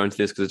programs. We go into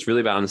this because it's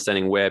really about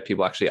understanding where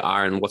people actually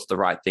are and what's the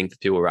right thing for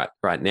people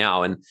right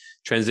now, and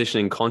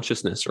transitioning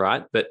consciousness,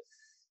 right? But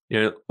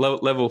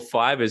level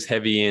 5 is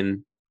heavy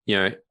in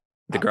the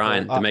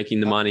grind, the making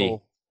the money.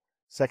 Pull.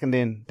 Second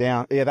in,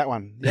 down. Yeah, that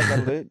one. Yeah,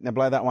 that'll do. Now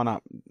blow that one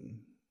up.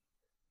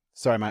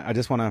 Sorry, mate. I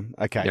just want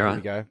to. Okay, here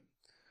we go.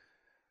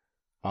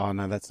 Oh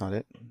no, that's not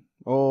it.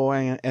 Oh,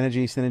 hang on.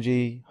 Energy,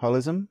 synergy,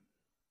 holism.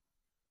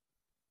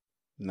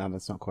 No,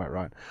 that's not quite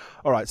right.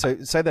 All right, so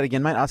say that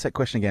again, mate. Ask that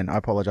question again. I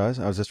apologize.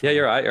 I was just. Yeah,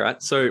 you're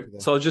right. So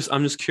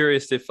I'm just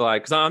curious if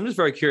because I'm just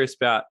very curious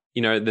about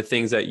the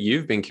things that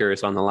you've been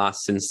curious on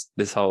since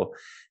this whole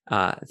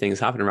thing's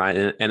happened, right?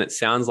 And it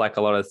sounds like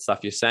a lot of the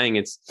stuff you're saying,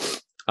 it's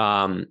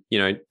talking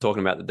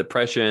about the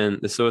depression,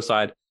 the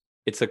suicide.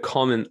 It's a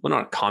common, well,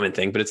 not a common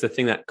thing, but it's a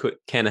thing that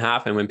can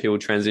happen when people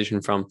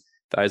transition from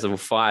values level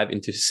 5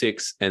 into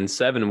 6 and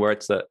 7, where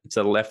it's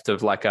a left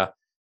of like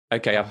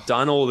okay, I've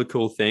done all the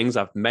cool things,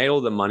 I've made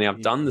all the money,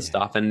 I've done the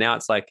stuff, and now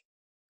it's like,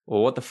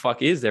 well, what the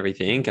fuck is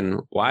everything, and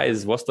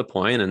what's the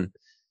point? And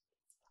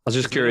I was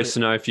just curious to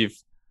know if you've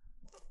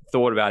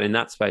thought about in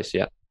that space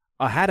yet.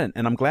 I hadn't,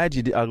 and I'm glad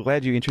you did. I'm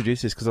glad you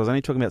introduced this, because I was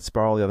only talking about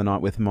spiral the other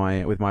night with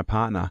my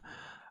partner.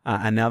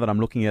 And now that I'm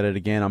looking at it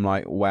again, I'm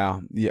like,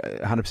 wow, yeah,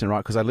 100% right.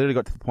 Because I literally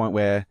got to the point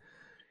where,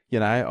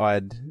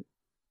 I'd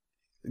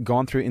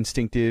gone through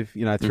instinctive,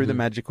 through the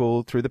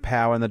magical, through the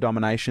power and the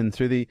domination,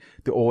 through the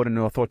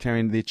ordinary,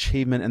 authoritarian, the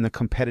achievement and the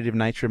competitive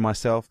nature of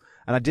myself.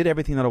 And I did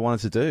everything that I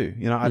wanted to do.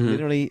 I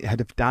literally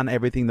had done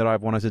everything that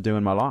I've wanted to do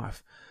in my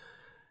life.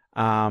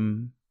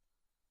 And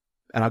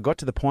I got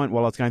to the point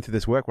while I was going through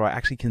this work where I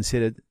actually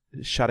considered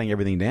shutting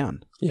everything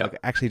down. Yeah. Like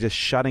actually just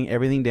shutting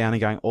everything down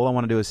and going, all I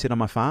want to do is sit on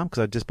my farm,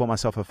 because I just bought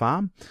myself a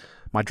farm.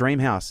 My dream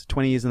house,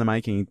 20 years in the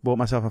making, bought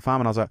myself a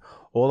farm, and I was like,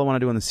 all I want to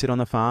do is sit on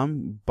the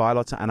farm, buy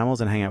lots of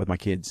animals and hang out with my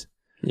kids.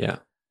 Yeah.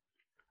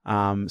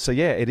 So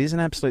yeah, it is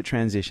an absolute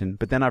transition.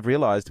 But then I've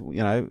realized,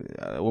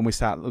 when we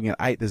start looking at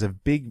 8,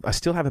 I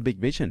still have a big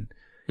vision.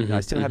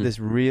 I still have this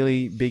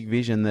really big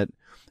vision that,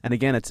 and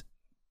again,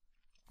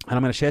 and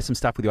I'm going to share some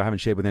stuff with you I haven't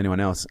shared with anyone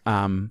else.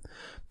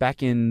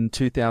 Back in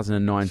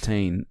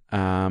 2019,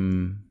 I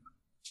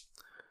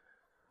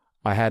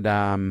had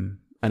an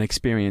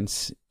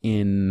experience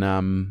in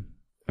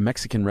a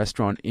Mexican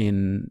restaurant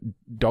in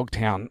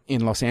Dogtown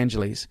in Los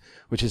Angeles,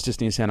 which is just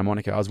near Santa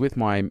Monica. I was with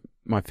my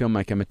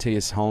filmmaker,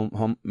 Matthias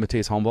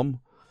Holmblom.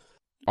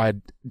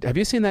 Have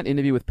you seen that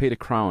interview with Peter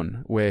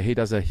Crone where he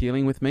does a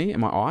healing with me in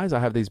my eyes? I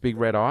have these big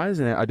red eyes,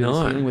 and I do this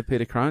healing with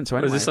Peter Crone. So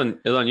anyway, is it on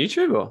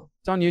YouTube or?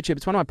 It's on YouTube.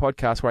 It's one of my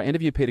podcasts where I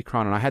interview Peter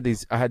Crone, and I had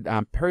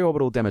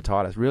periorbital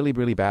dermatitis, really,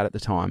 really bad at the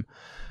time.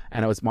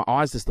 And my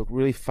eyes just looked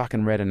really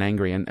fucking red and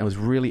angry, and it was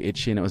really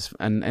itchy.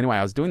 And anyway,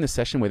 I was doing this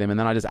session with him, and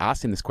then I just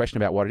asked him this question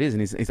about what it is, and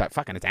he's like,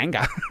 fucking, it's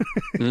anger.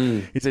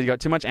 He said, you got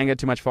too much anger,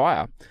 too much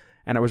fire.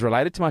 And it was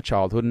related to my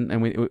childhood,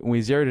 and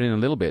we zeroed it in a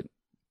little bit.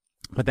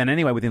 But then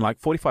anyway, within like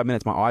 45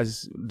 minutes, my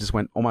eyes just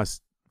went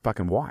almost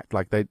fucking white.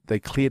 Like they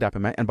cleared up,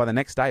 and by the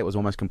next day, it was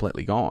almost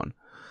completely gone.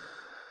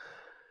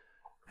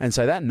 And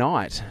so that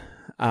night,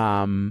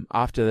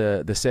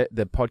 after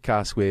the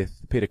podcast with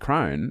Peter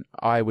Crone,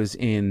 I was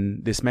in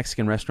this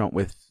Mexican restaurant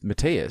with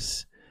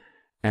Matthias,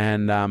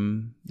 and I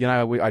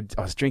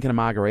was drinking a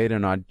margarita,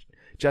 and I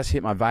just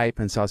hit my vape,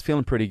 and so I was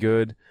feeling pretty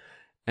good.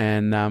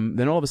 And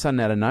then all of a sudden,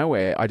 out of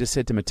nowhere, I just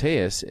said to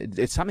Matthias,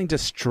 something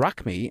just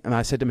struck me, and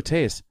I said to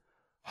Matthias,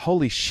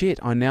 "Holy shit!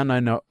 I now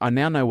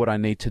know what I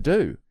need to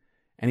do."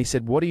 And he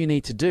said, "What do you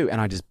need to do?" And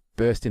I just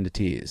burst into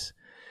tears.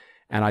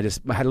 And I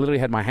literally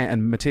had my hand,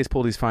 and Matthias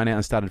pulled his phone out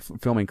and started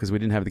filming because we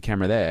didn't have the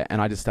camera there.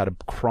 And I just started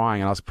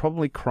crying, and I was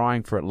probably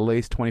crying for at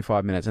least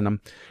 25 minutes. And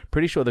I'm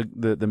pretty sure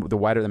the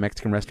waiter at the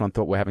Mexican restaurant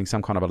thought we're having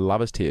some kind of a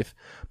lover's tiff.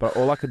 But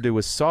all I could do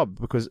was sob,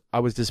 because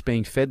I was just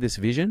being fed this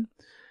vision.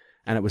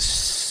 And it was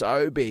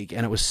so big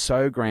and it was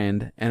so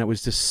grand and it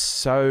was just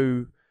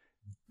so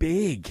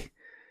big.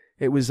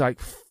 It was like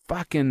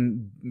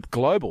fucking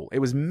global. It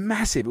was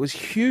massive. It was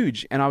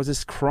huge. And I was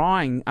just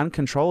crying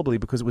uncontrollably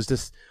because it was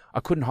just, I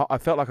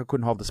felt like I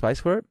couldn't hold the space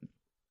for it.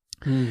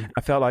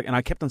 I felt like, and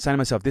I kept on saying to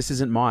myself, this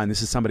isn't mine.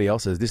 This is somebody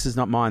else's. This is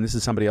not mine. This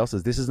is somebody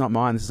else's. This is not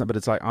mine. But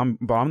it's like, I'm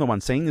the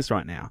one seeing this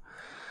right now.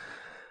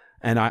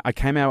 And I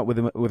came out with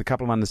a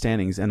couple of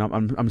understandings, and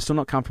I'm still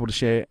not comfortable to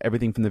share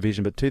everything from the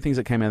vision. But two things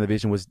that came out of the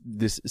vision was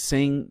this: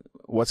 seeing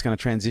what's going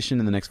to transition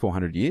in the next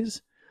 400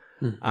 years,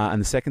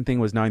 and the second thing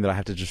was knowing that I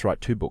have to just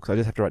write 2 books. I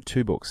just have to write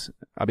 2 books.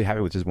 I'll be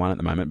happy with just one at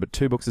the moment, but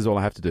 2 books is all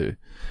I have to do.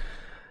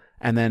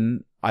 And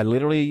then I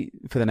literally,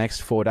 for the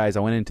next 4 days,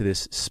 I went into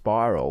this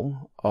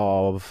spiral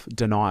of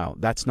denial.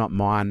 That's not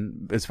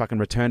mine. It's fucking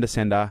return to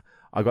sender.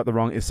 I got the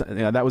wrong.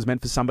 That was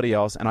meant for somebody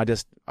else, and I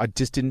just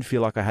didn't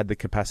feel like I had the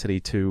capacity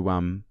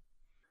to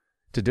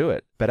do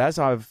it. But as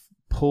I've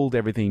pulled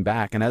everything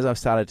back and as I've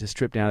started to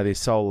strip down to these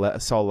soul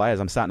layers,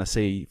 I'm starting to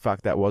see,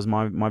 fuck, that was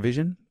my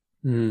vision.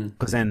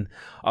 Because then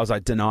I was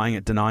like denying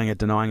it.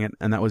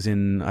 And that was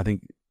in, I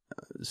think,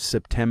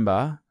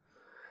 September.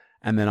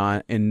 And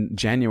then in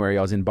January,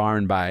 I was in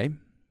Byron Bay,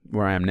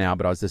 where I am now,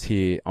 but I was just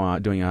here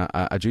doing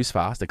a juice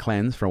fast, a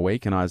cleanse for a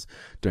week. And I was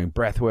doing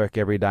breath work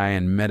every day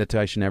and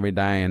meditation every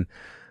day and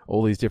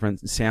all these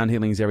different sound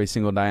healings every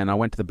single day. And I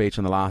went to the beach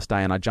on the last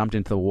day and I jumped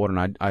into the water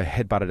and I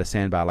headbutted a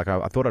sandbar. Like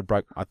I thought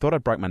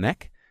I'd broke my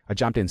neck. I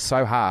jumped in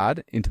so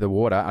hard into the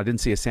water. I didn't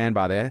see a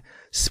sandbar there,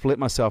 split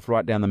myself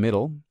right down the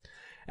middle.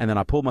 And then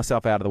I pulled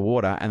myself out of the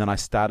water and then I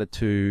started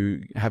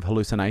to have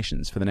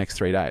hallucinations for the next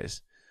 3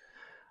 days.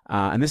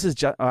 And this is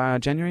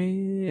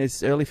January,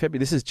 it's early February.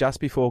 This is just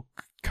before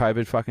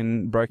COVID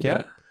fucking broke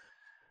out.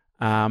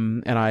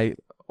 And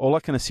all I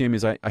can assume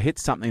is I hit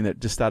something that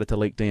just started to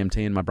leak DMT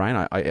in my brain.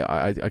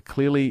 I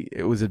clearly,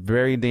 it was a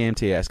very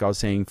DMT-esque. I was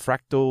seeing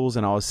fractals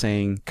and I was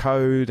seeing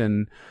code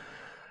and,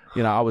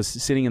 I was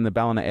sitting in the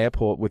Ballina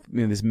airport with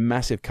this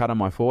massive cut on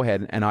my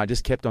forehead and I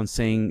just kept on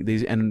seeing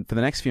these. And for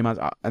the next few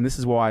months, and this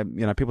is why,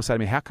 people say to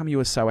me, how come you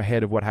were so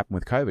ahead of what happened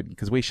with COVID?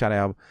 Because we shut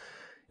our,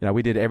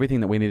 we did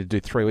everything that we needed to do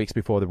 3 weeks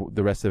before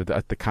the rest of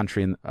the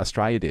country in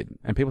Australia did.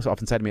 And people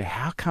often say to me,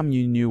 how come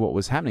you knew what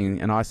was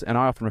happening? And I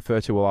often refer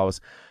to, well, I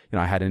was,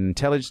 I had an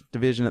intelligence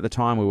division at the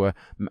time. We were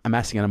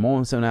amassing an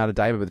enormous amount of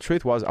data, but the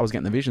truth was I was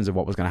getting the visions of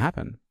what was going to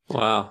happen.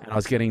 Wow. And I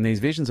was getting these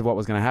visions of what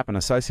was going to happen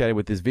associated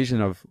with this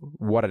vision of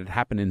what had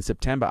happened in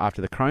September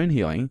after the Crohn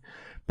healing.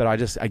 But I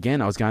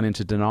was going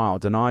into denial,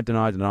 deny.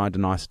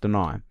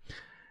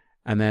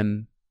 And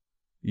then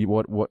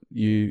what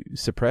you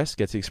suppress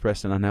gets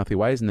expressed in unhealthy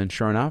ways. And then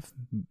sure enough,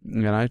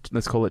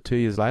 let's call it 2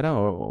 years later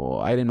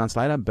or 18 months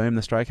later, boom,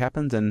 the stroke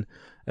happens and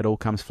it all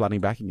comes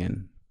flooding back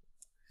again.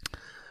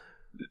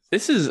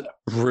 This is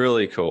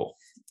really cool.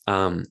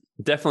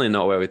 Definitely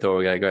not where we thought we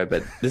were going to go,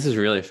 but this is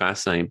really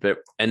fascinating. But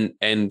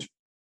and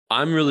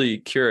I'm really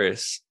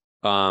curious.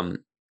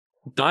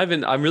 Dive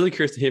in. I'm really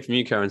curious to hear from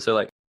you, Kerwin.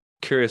 So,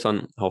 curious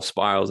on whole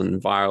spirals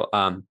and viral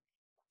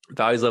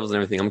values levels and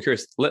everything. I'm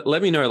curious.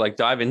 Let me know.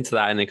 Dive into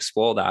that and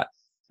explore that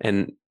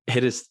and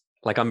hit us.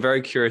 I'm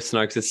very curious to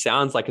know because it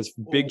sounds like it's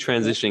big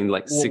transitioning,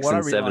 6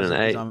 and 7 and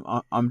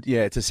 8.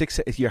 It's a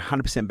 6. You're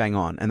 100% bang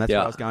on, and that's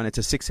where I was going. It's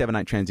a 6, 7,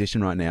 8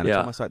 transition right now. And it's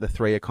almost like the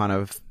 3 are kind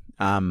of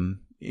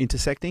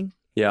intersecting.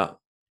 Yeah.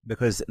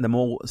 Because the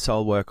more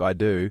soul work I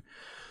do,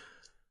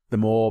 the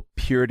more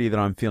purity that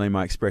I'm feeling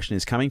my expression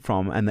is coming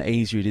from, and the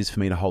easier it is for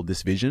me to hold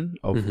this vision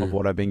of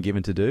what I've been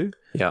given to do.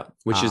 Yeah,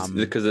 which is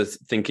because it's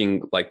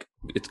thinking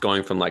it's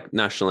going from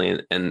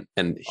nationally and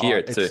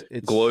here to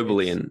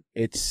globally,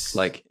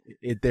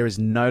 there is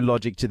no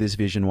logic to this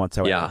vision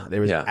whatsoever. Yeah,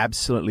 there is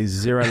absolutely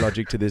zero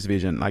logic to this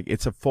vision.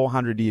 It's a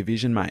 400-year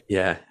vision, mate.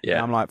 Yeah. And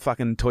I'm like,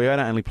 fucking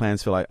Toyota only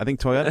plans for I think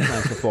Toyota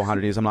plans for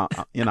 400 years. I'm like,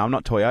 I'm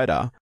not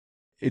Toyota.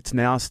 It's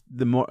now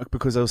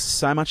because there was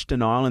so much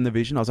denial in the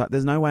vision. I was like,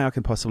 there's no way I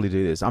can possibly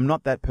do this. I'm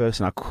not that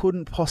person. I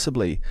couldn't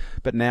possibly.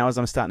 But now as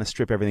I'm starting to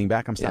strip everything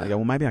back, I'm starting to go,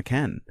 well, maybe I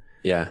can.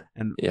 Yeah.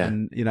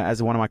 And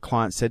as one of my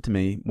clients said to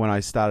me when I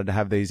started to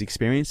have these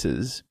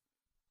experiences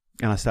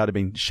and I started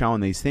being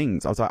shown these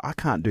things, I was like, I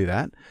can't do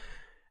that.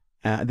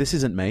 This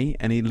isn't me.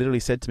 And he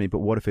literally said to me, but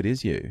what if it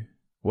is you?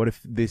 What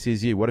if this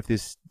is you? What if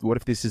this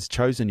has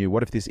chosen you?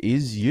 What if this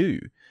is you?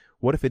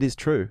 What if it is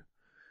true?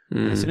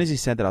 And as soon as he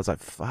said that, I was like,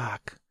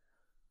 fuck.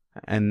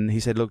 And he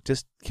said, look,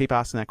 just keep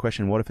asking that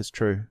question. What if it's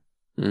true?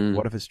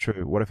 What if it's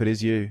true? What if it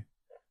is you?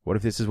 What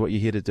if this is what you're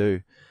here to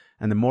do?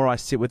 And the more I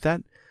sit with that,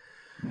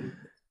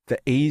 the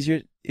easier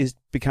it is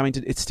becoming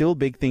to, it's still a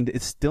big thing.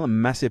 It's still a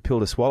massive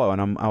pill to swallow.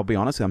 And I'll be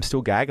honest, I'm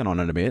still gagging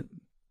on it a bit,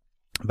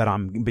 but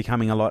I'm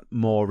becoming a lot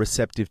more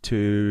receptive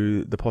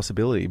to the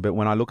possibility. But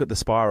when I look at the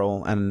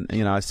spiral and,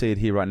 I see it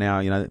here right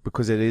now,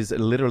 because it is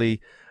literally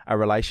a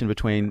relation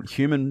between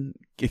human,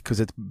 because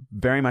it's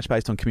very much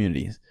based on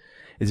communities.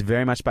 is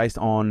very much based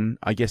on,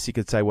 I guess you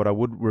could say, what I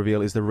would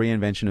reveal is the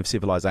reinvention of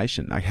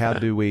civilization. Like, how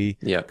do we?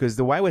 Because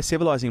the way we're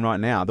civilizing right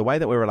now, the way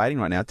that we're relating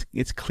right now,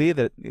 it's clear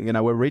that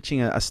we're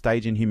reaching a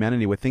stage in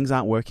humanity where things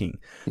aren't working.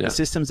 The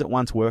systems that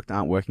once worked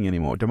aren't working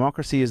anymore.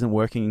 Democracy isn't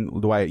working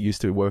the way it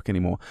used to work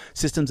anymore.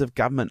 Systems of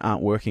government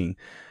aren't working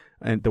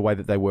and the way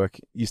that they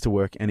used to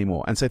work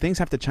anymore. And so things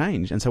have to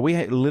change. And so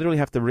we literally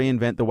have to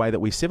reinvent the way that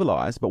we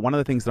civilize. But one of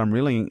the things that I'm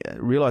really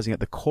realizing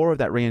at the core of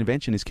that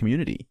reinvention is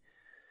community.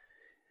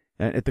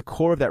 At the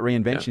core of that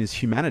reinvention is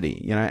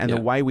humanity, and the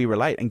way we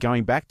relate, and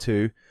going back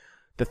to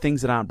the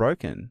things that aren't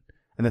broken.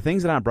 And the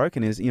things that aren't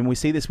broken is, we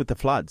see this with the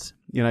floods.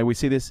 We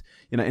see this,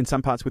 in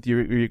some parts with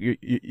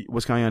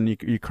what's going on in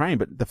Ukraine,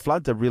 but the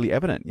floods are really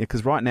evident.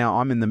 Because right now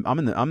I'm in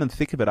the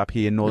thick of it up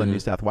here in northern New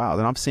South Wales,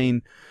 and I've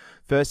seen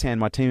firsthand.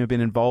 My team have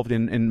been involved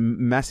in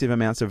massive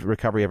amounts of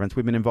recovery efforts.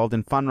 We've been involved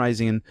in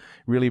fundraising and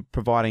really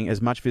providing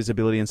as much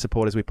visibility and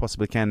support as we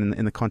possibly can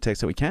in the context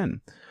that we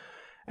can.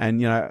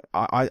 And,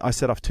 I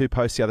set off 2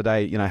 posts the other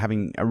day,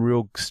 having a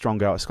real strong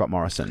go at Scott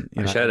Morrison.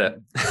 I shared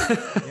it.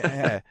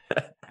 Yeah.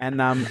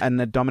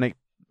 And Dominic,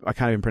 I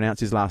can't even pronounce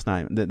his last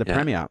name, the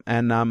Premier.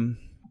 And,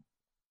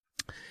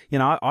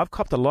 I've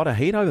copped a lot of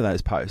heat over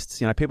those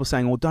posts. People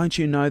saying, well, don't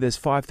you know there's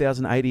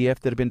 5,000 ADF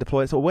that have been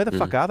deployed? So where the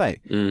fuck are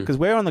they? Because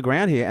we're on the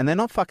ground here and they're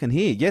not fucking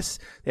here. Yes,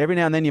 every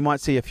now and then you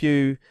might see a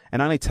few.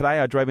 And only today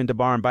I drove into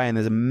Byron Bay and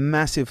there's a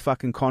massive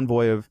fucking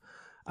convoy of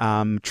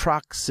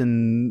trucks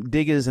and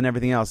diggers and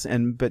everything else.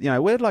 But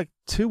we're like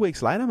 2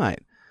 weeks later, mate.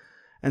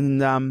 And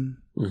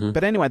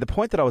but anyway, the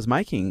point that I was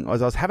making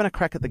was I was having a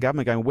crack at the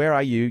government going, where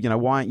are you?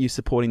 Why aren't you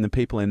supporting the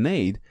people in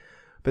need?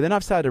 But then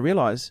I've started to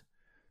realize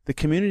the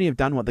community have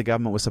done what the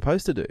government was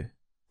supposed to do.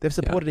 They've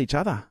supported each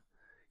other.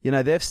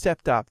 They've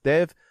stepped up.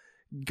 They've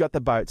got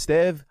the boats.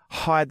 They've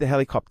hired the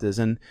helicopters.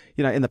 And,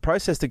 in the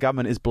process, the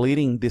government is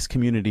bleeding this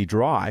community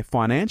dry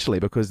financially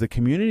because the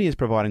community is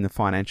providing the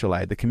financial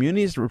aid. The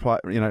community is,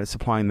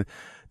 supplying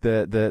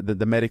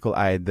the medical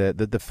aid,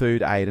 the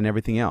food aid and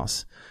everything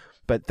else.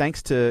 But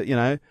thanks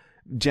to,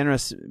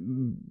 generous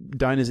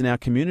donors in our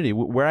community,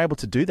 we're able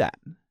to do that.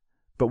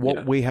 But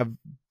what we have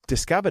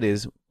discovered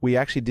is we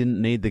actually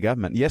didn't need the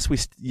government. Yes,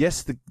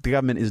 the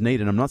government is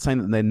needed. I'm not saying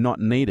that they're not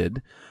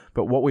needed,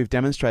 but what we've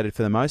demonstrated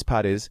for the most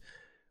part is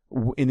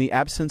in the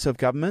absence of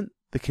government,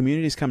 the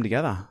communities come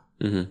together.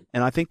 And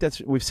I think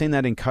we've seen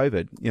that in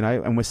COVID,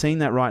 and we're seeing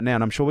that right now.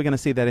 And I'm sure we're going to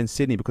see that in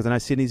Sydney because I know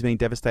Sydney's being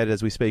devastated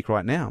as we speak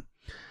right now.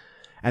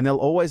 And there'll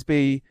always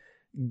be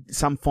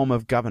some form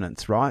of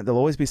governance, right? There'll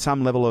always be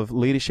some level of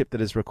leadership that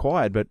is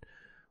required, but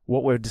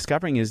what we're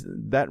discovering is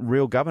that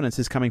real governance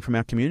is coming from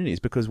our communities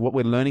because what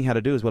we're learning how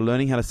to do is we're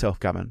learning how to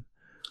self-govern.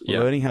 We're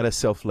learning how to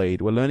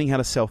self-lead. We're learning how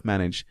to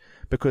self-manage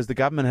because the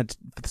government had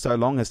so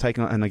long has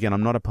taken, and again,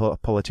 I'm not a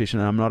politician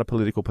and I'm not a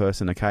political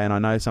person, okay? And I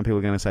know some people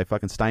are going to say,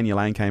 fucking stay in your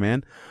lane,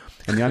 K-man.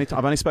 And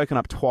I've only spoken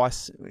up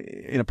twice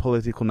in a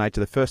political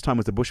nature. The first time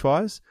was the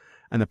bushfires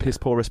and the piss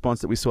poor response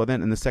that we saw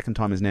then, and the second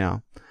time is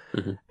now.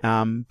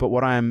 But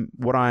what I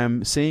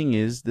am seeing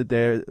is that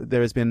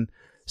there has been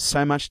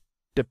so much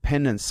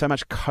dependence, so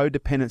much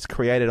codependence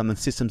created on the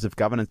systems of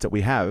governance that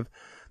we have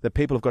that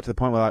people have got to the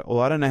point where like,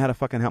 well, I don't know how to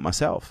fucking help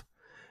myself.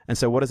 And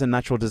so what does a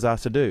natural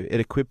disaster do? It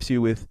equips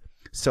you with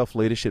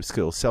self-leadership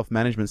skills,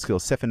 self-management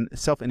skills,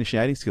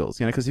 self-initiating skills.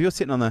 Because if you're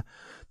sitting on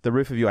the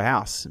roof of your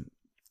house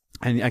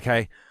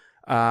and,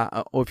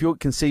 or if you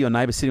can see your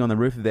neighbor sitting on the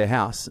roof of their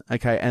house,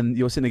 okay, and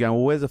you're sitting there going,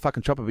 well, where's the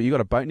fucking chopper? But you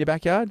got a boat in your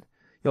backyard?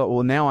 You're like,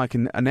 well, now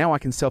I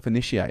can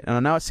self-initiate. And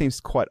I know it seems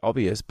quite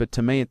obvious, but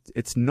to me,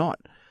 it's not.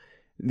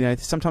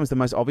 Sometimes the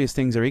most obvious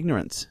things are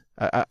ignorance.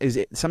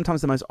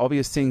 Sometimes the most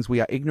obvious things we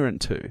are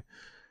ignorant to.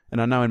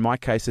 And I know in my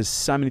case, there's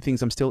so many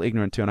things I'm still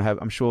ignorant to, and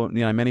I'm sure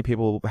many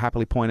people will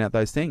happily point out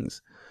those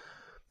things.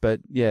 But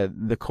yeah,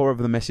 the core of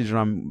the message that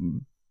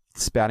I'm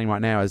spouting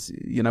right now is,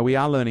 we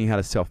are learning how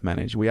to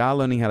self-manage. We are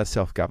learning how to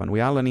self-govern.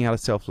 We are learning how to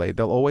self-lead.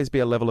 There'll always be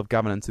a level of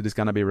governance that is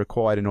going to be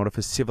required in order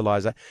for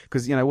civilization.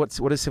 Because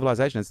what is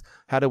civilization? It's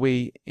how do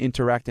we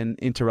interact and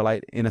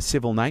interrelate in a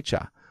civil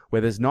nature where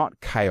there's not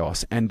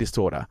chaos and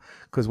disorder?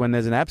 Because when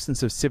there's an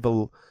absence of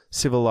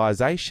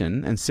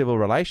civilization and civil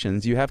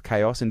relations, you have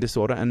chaos and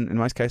disorder, and in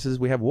most cases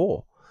we have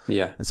war.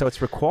 Yeah. And so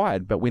it's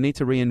required, but we need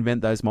to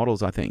reinvent those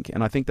models, I think.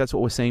 And I think that's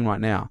what we're seeing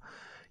right now.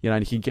 You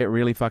can get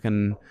really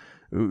fucking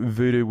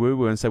voodoo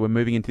woo-woo and say we're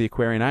moving into the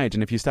Aquarian age.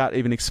 And if you start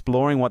even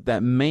exploring what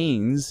that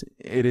means,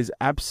 it is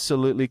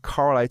absolutely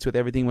correlates with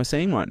everything we're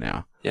seeing right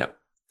now. Yep.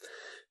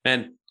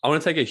 And I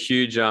want to take a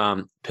huge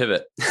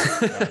pivot.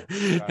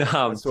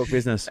 Let's talk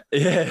business.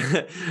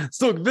 Yeah, let's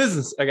talk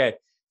business. Okay.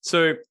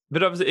 So,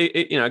 but obviously,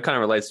 it kind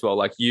of relates to well.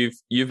 Like you've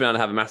been able to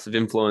have a massive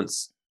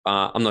influence.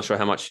 I'm not sure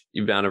how much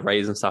you've been able to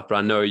raise and stuff, but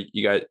I know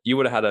you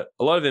would have had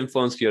a lot of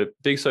influence. You had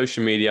big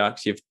social media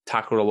because you've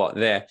tackled a lot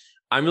there.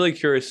 I'm really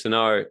curious to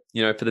know,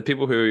 for the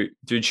people who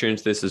do tune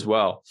to this as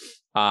well,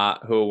 who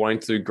are wanting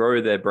to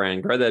grow their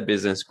brand, grow their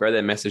business, grow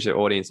their message, their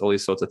audience, all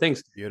these sorts of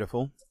things.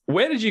 Beautiful.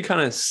 Where did you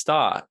kind of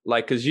start?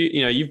 Like, because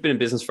you've been in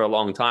business for a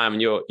long time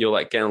and you're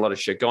like getting a lot of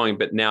shit going,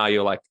 but now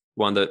you're like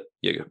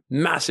you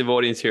massive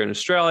audience here in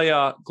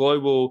Australia,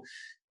 global.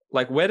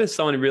 like, where does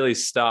someone really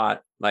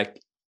start,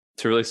 like,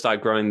 to really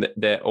start growing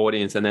their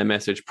audience and their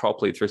message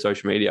properly through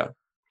social media?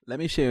 Let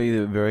me share with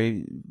you a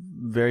very,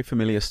 very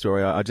familiar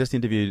story. I just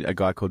interviewed a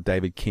guy called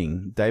David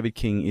King. David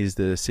King is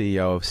the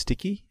CEO of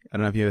Sticky. I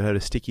don't know if you've ever heard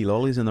of Sticky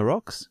Lollies in the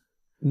Rocks.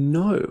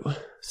 No.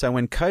 So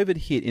when COVID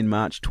hit in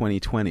March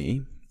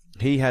 2020,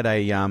 he had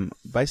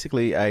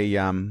basically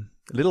a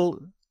little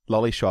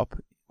lolly shop.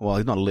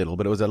 Well, not a little,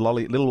 but it was a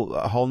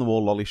hole in the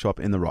wall lolly shop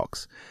in the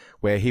Rocks,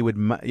 where he would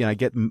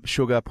get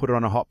sugar, put it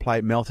on a hot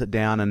plate, melt it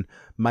down, and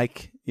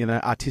make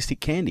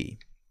artistic candy.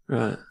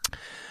 Right.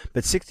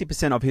 But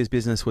 60% of his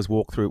business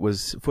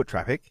was foot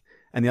traffic,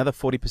 and the other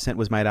 40%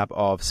 was made up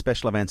of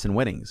special events and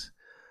weddings.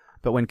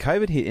 But when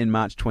COVID hit in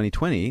March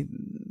 2020,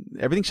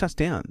 everything shuts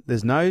down.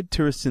 There's no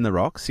tourists in the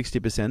Rocks,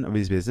 60% of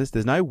his business.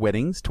 There's no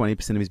weddings,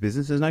 20% of his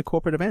business. There's no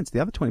corporate events, the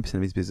other 20%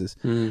 of his business.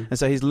 And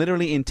so he's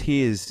literally in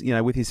tears,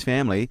 with his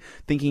family,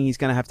 thinking he's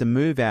going to have to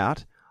move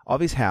out of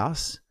his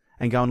house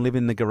and go and live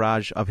in the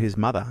garage of his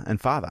mother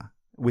and father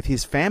with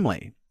his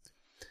family.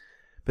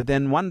 But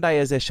then one day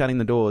as they're shutting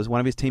the doors, one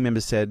of his team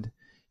members said,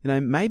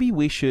 maybe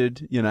we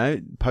should,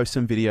 post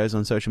some videos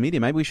on social media.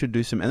 Maybe we should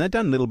do some, and they've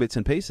done little bits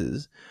and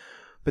pieces.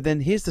 But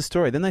then here's the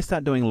story. Then they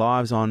start doing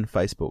lives on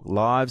Facebook,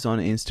 lives on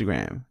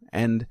Instagram,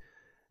 and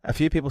a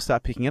few people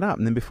start picking it up.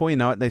 And then before you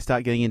know it, they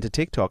start getting into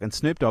TikTok, and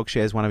Snoop Dogg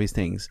shares one of his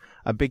things.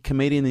 A big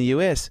comedian in the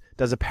US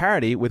does a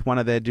parody with one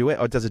of their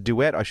does a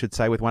duet, I should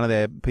say, with one of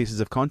their pieces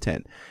of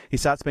content. He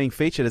starts being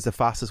featured as the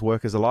fastest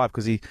workers alive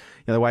because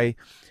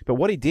but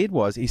what he did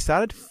was he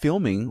started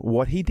filming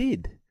what he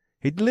did.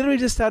 He literally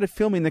just started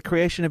filming the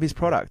creation of his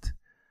product.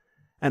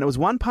 And it was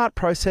one part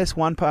process,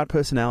 one part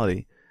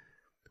personality,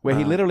 where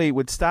he literally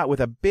would start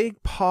with a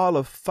big pile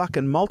of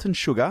fucking molten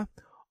sugar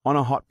on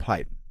a hot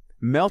plate,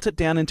 melt it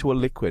down into a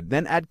liquid,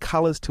 then add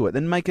colors to it,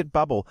 then make it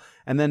bubble,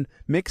 and then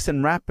mix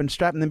and wrap and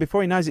strap. And then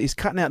before he knows it, he's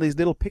cutting out these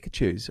little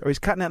Pikachus, or he's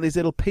cutting out these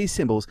little peace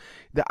symbols.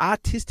 The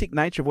artistic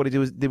nature of what he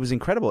did was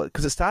incredible,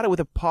 because it started with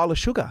a pile of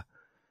sugar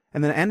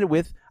and then it ended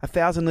with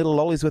 1,000 little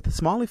lollies with a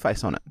smiley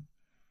face on it.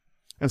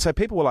 And so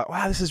people were like,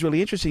 wow, this is really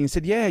interesting. He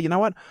said, yeah, you know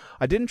what?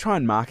 I didn't try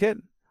and market.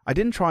 I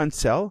didn't try and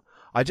sell.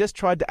 I just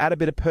tried to add a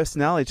bit of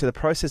personality to the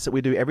process that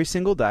we do every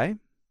single day.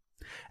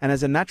 And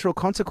as a natural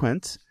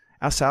consequence,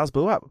 our sales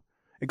blew up.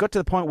 It got to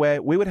the point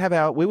where we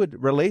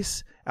would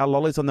release our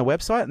lollies on the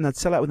website and they'd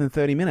sell out within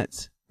 30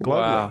 minutes globally.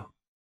 Wow.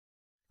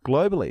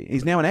 Globally.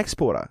 He's now an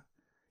exporter.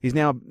 He's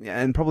now,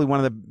 and probably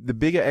one of the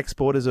bigger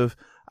exporters of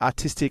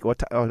artistic, or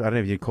I don't know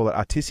if you'd call it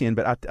artisan,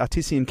 but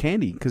artisan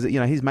candy, because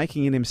he's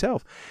making it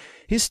himself.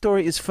 His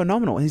story is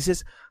phenomenal. He's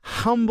this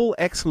humble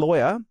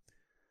ex-lawyer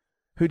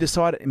who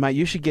decided, mate,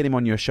 you should get him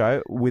on your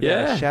show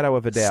without a shadow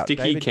of a doubt.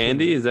 Sticky David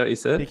Candy, King, is that what you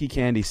said? Sticky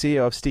Candy,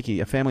 CEO of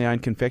Sticky, a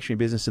family-owned confectionery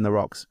business in the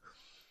Rocks.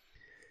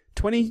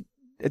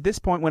 At this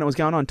point when it was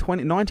going on,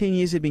 19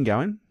 years he'd been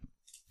going.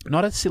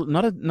 And he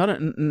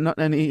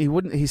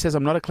says,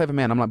 I'm not a clever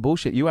man. I'm like,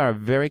 bullshit. You are a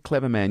very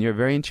clever man. You're a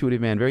very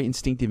intuitive man, very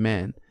instinctive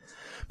man.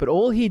 But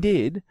all he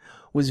did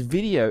was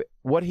video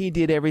what he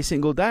did every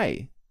single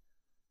day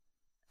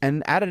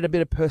and added a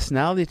bit of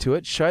personality to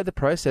it, showed the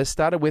process,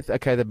 started with,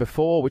 the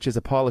before, which is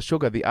a pile of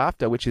sugar, the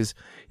after, which is,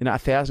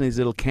 1,000 of these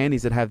little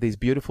candies that have these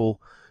beautiful,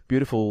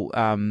 beautiful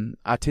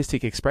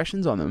artistic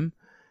expressions on them.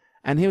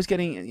 And he was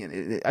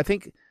getting, I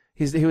think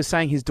he was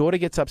saying his daughter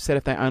gets upset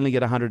if they only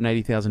get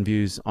 180,000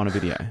 views on a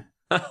video.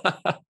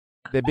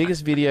 Their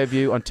biggest video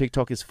view on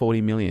TikTok is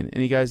 40 million.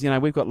 And he goes,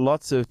 we've got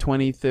lots of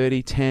 20,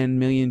 30, 10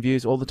 million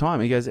views all the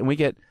time. He goes, and we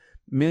get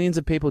millions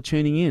of people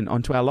tuning in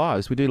onto our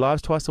lives. We do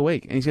lives twice a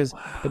week. And he says,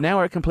 but now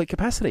we're at complete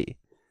capacity.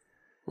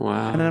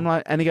 Wow. And I'm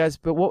like, and he goes,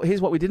 but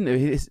here's what we didn't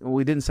do.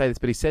 We didn't say this,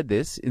 but he said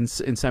this in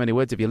so many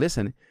words. If you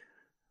listen,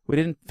 we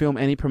didn't film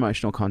any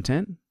promotional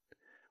content.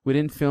 We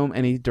didn't film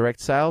any direct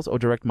sales or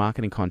direct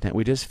marketing content.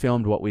 We just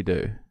filmed what we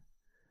do.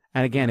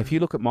 And again, if you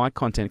look at my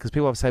content, because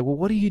people will say, well,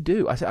 what do you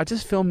do? I say, I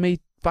just film me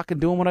fucking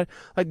doing what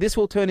like this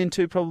will turn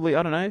into probably,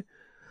 we'll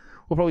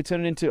probably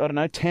turn it into,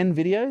 10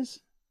 videos.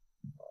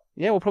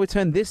 Yeah, we'll probably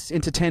turn this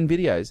into 10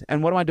 videos.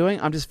 And what am I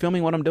doing? I'm just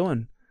filming what I'm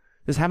doing.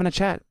 Just having a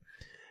chat.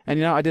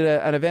 And, I did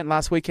an event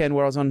last weekend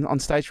where I was on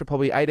stage for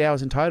probably 8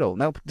 hours in total.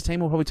 Now the team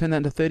will probably turn that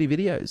into 30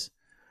 videos.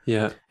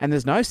 Yeah. And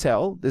there's no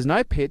sell, there's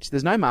no pitch,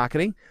 there's no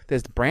marketing,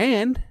 there's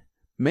brand,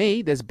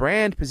 there's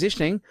brand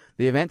positioning,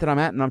 the event that I'm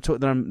at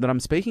and that I'm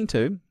speaking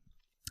to.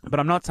 But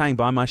I'm not saying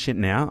buy my shit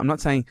now. I'm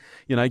not saying,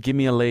 give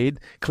me a lead,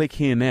 click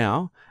here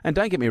now. And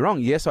don't get me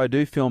wrong, yes, I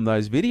do film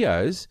those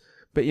videos,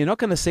 but you're not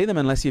going to see them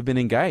unless you've been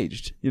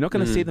engaged. You're not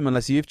going to see them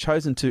unless you've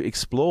chosen to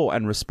explore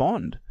and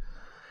respond.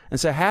 And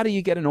so how do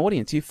you get an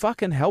audience? You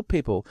fucking help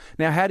people.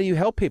 Now, how do you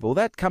help people?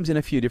 That comes in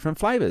a few different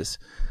flavors.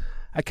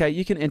 Okay,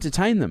 you can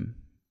entertain them.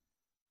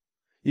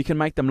 You can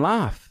make them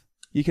laugh.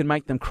 You can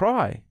make them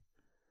cry.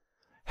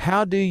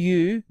 How do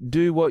you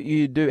do what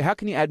you do? How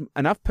can you add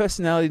enough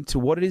personality to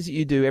what it is that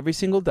you do every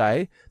single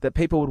day that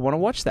people would want to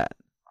watch that?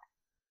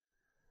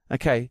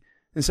 Okay,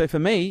 and so for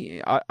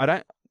me,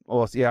 I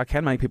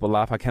can make people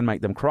laugh. I can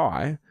make them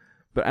cry,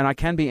 and I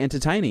can be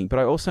entertaining. But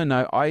I also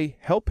know I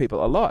help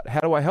people a lot.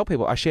 How do I help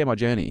people? I share my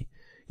journey.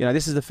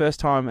 This is the first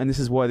time, and this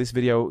is why this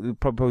video will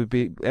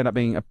probably end up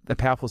being a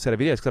powerful set of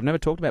videos, because I've never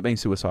talked about being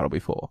suicidal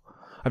before.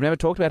 I've never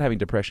talked about having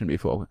depression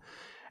before.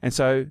 And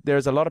so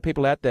there's a lot of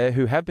people out there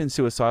who have been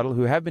suicidal,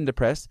 who have been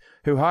depressed,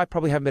 who I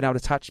probably haven't been able to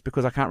touch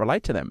because I can't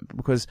relate to them.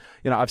 Because,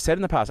 I've said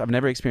in the past, I've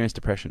never experienced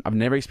depression. I've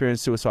never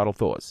experienced suicidal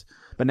thoughts.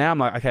 But now I'm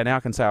like, okay, now I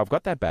can say I've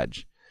got that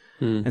badge.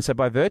 And so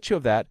by virtue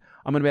of that,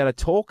 I'm going to be able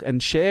to talk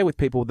and share with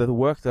people the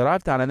work that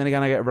I've done, and then they're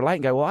going to relate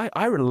and go, well,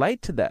 I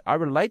relate to that. I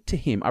relate to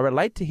him. I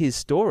relate to his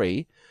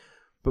story.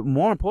 But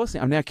more importantly,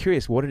 I'm now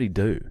curious, what did he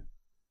do?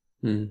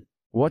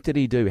 What did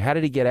he do? How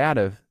did he get out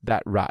of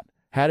that rut?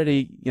 How did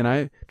he,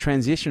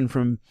 transition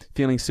from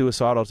feeling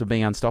suicidal to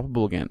being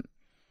unstoppable again?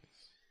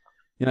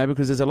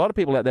 Because there's a lot of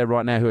people out there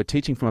right now who are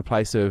teaching from a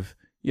place of,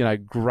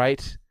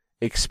 great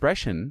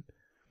expression,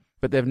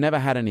 but they've never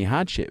had any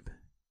hardship.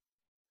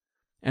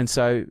 And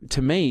so,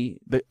 to me,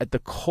 at the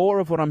core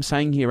of what I'm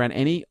saying here around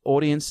any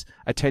audience,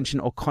 attention,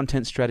 or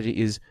content strategy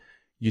is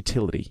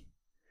utility.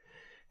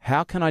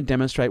 How can I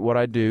demonstrate what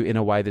I do in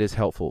a way that is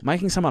helpful?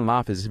 Making someone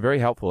laugh is very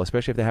helpful,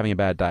 especially if they're having a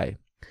bad day.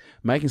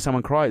 Making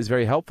someone cry is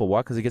very helpful.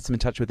 Why? Because it gets them in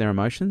touch with their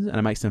emotions and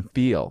it makes them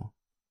feel.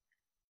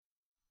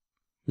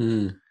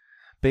 Being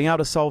able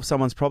to solve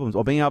someone's problems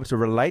or being able to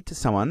relate to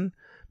someone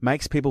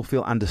makes people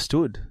feel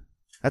understood.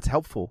 That's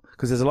helpful,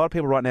 because there's a lot of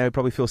people right now who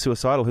probably feel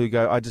suicidal who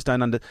go, I just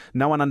don't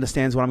no one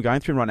understands what I'm going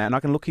through right now. And I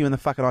can look you in the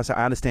fucking eye and say,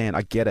 I understand.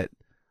 I get it.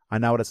 I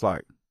know what it's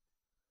like.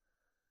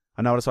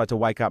 I know what it's like to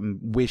wake up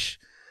and wish,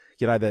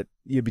 that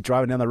you'd be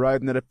driving down the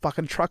road and that a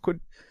fucking truck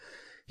would,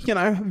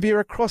 veer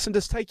across and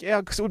just take you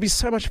out, because it would be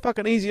so much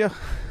fucking easier.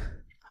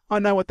 I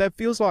know what that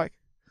feels like.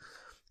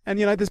 And,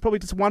 there's probably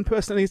just one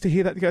person that needs to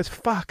hear that goes,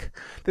 fuck,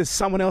 there's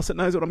someone else that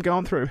knows what I'm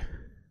going through.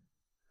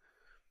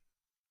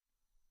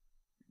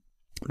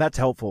 That's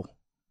helpful.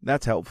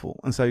 That's helpful.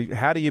 And so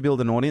how do you build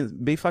an audience?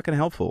 Be fucking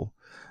helpful.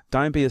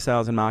 Don't be a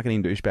sales and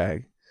marketing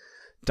douchebag.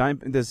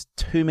 There's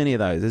too many of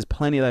those. There's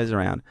plenty of those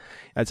around.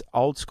 It's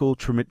old school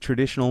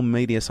traditional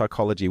media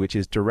psychology, which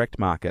is direct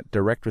market,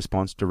 direct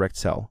response, direct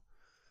sell.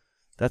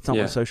 That's not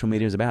what social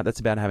media is about. That's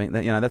about having,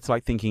 that's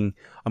like thinking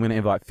I'm going to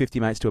invite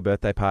 50 mates to a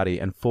birthday party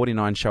and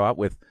 49 show up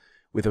with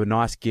a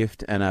nice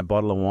gift and a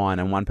bottle of wine,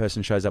 and one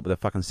person shows up with a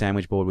fucking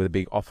sandwich board with a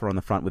big offer on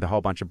the front with a whole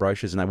bunch of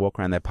brochures, and they walk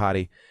around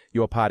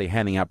your party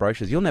handing out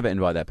brochures. You'll never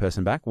invite that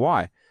person back.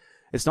 Why?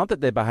 It's not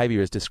that their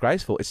behavior is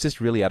disgraceful. It's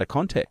just really out of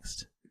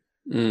context.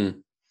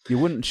 You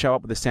wouldn't show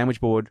up with a sandwich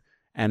board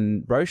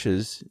and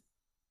brochures,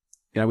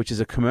 which is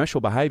a commercial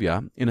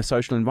behavior, in a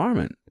social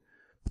environment.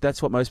 But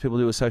that's what most people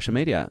do with social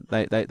media.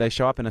 They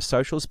show up in a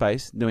social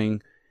space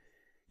doing,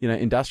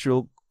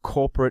 industrial,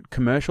 corporate,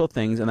 commercial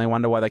things, and they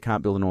wonder why they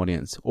can't build an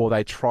audience, or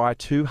they try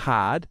too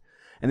hard.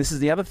 And this is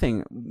the other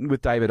thing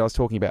with David I was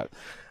talking about.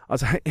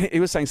 He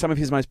was saying some of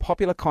his most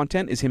popular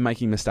content is him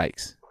making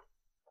mistakes.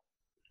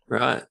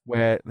 Right.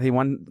 Where he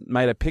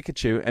made a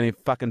Pikachu and he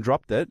fucking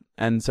dropped it.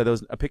 And so there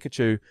was a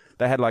Pikachu,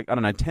 they had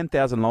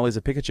 10,000 lollies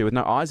of Pikachu with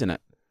no eyes in it.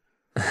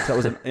 So it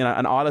was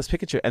an eyeless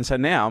Pikachu. And so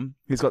now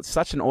he's got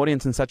such an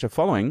audience and such a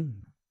following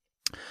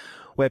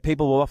where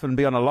people will often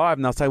be on a live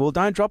and they'll say, well,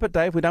 don't drop it,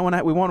 Dave. We want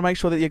to make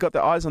sure that you got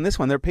the eyes on this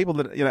one. There are people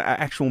that,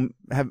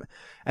 have.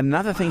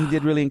 Another thing he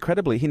did really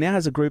incredibly, he now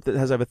has a group that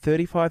has over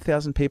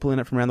 35,000 people in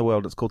it from around the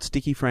world. It's called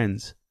Sticky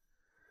Friends.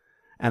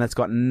 And it's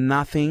got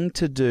nothing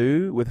to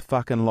do with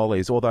fucking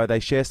lollies, although they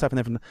share stuff in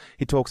there.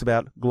 He talks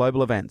about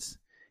global events.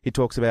 He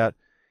talks about,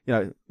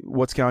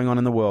 what's going on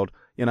in the world,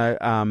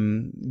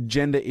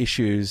 gender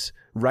issues,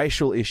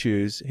 racial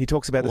issues. He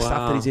talks about the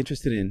stuff that he's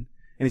interested in.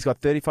 And he's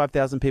got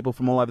 35,000 people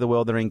from all over the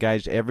world that are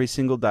engaged every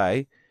single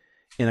day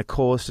in a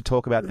cause to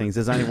talk about things.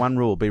 There's only one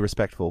rule: be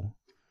respectful.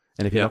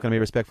 And if you're not going to be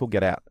respectful,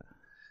 get out.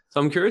 So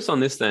I'm curious on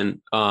this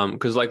then,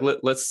 because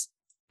let's,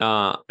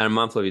 and a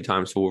month of your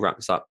time, so we'll wrap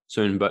this up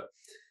soon. But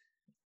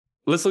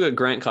let's look at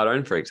Grant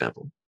Cardone, for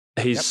example.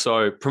 He's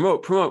so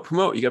promote.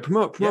 You got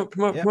promote.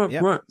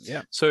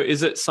 Yep. So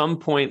is it some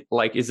point,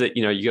 is it,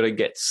 you got to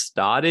get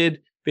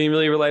started being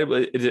really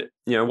relatable? Is it,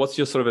 what's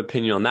your sort of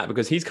opinion on that?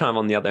 Because he's kind of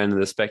on the other end of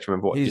the spectrum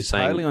of what you're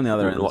saying. Totally on the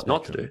other end of the spectrum.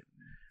 What not to do.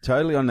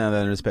 Totally on the other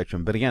end of the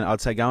spectrum. But again,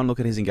 I'd say go and look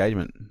at his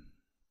engagement.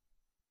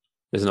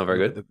 Is it not very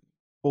good?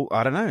 Well,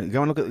 I don't know.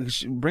 Go and look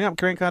at, bring up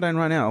Grant Cardone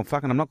right now.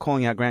 I'm not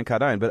calling out Grant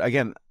Cardone, but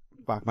again,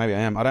 maybe I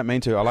am. I don't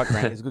mean to. I like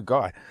Grant. He's a good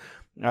guy.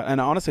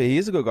 And honestly, he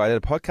is a good guy. I did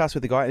a podcast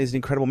with the guy, and he's an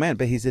incredible man,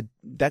 but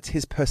that's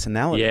his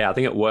personality. Yeah, I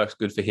think it works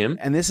good for him.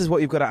 And this is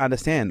what you've got to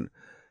understand.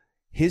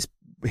 His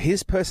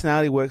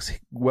personality works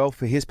well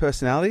for his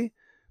personality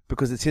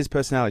because it's his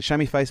personality. Show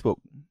me Facebook.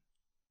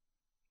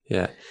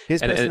 Yeah.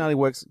 His personality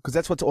works because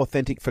that's what's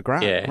authentic for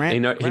Grant. Yeah,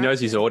 Grant, he knows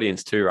his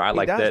audience too, right?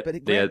 He does,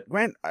 but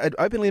Grant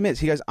openly admits,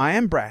 he goes, I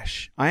am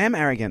brash. I am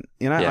arrogant.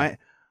 I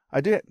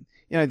do it.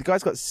 The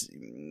guy's got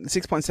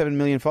 6.7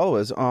 million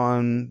followers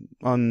on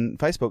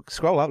Facebook.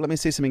 Scroll up, let me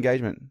see some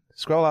engagement.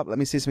 Scroll up, let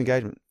me see some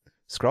engagement.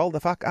 Scroll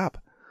the fuck up.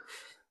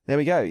 There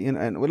we go.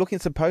 And we're looking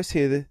at some posts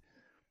here,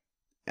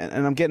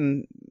 and I'm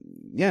getting,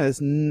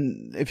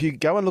 if you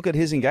go and look at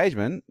his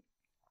engagement,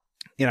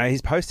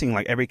 he's posting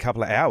every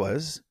couple of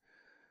hours,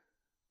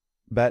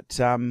 But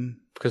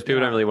because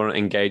people don't really want to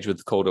engage with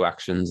the call to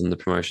actions and the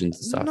promotions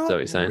and stuff. Is that what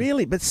you're saying?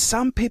 Really, but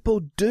some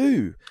people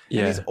do. Yeah.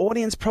 And his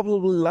audience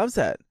probably loves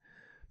that.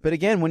 But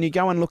again, when you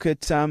go and look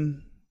at, the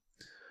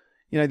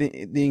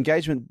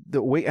engagement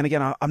that we, and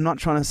again, I'm not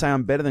trying to say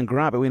I'm better than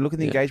Grant, but when you look at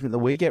the engagement that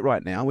we get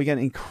right now, we get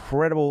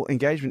incredible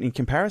engagement in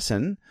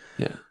comparison.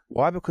 Yeah.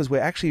 Why? Because we're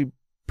actually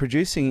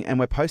producing and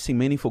we're posting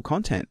meaningful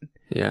content.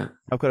 Yeah.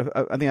 I've got,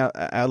 I think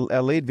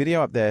our lead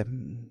video up there.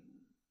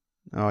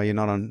 Oh, you're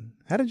not on.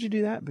 How did you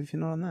do that? If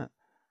you're not on that,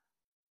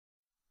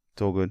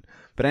 it's all good.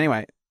 But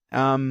anyway,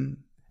 and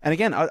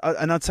again,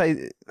 I'd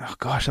say, oh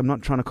gosh, I'm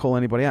not trying to call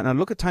anybody out. Now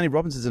look at Tony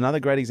Robbins as another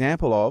great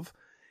example of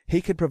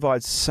he could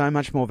provide so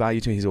much more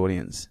value to his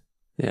audience.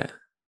 Yeah.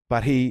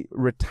 But he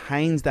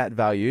retains that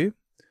value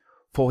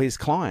for his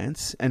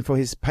clients and for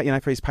his,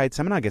 for his paid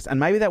seminar guests.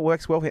 And maybe that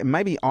works well for him.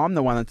 Maybe I'm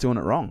the one that's doing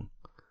it wrong.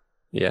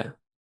 Yeah.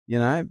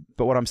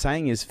 But what I'm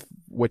saying is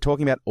we're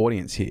talking about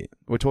audience here.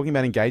 We're talking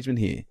about engagement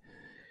here.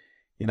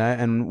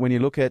 And when you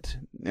look at,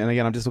 and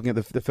again, I'm just looking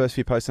at the first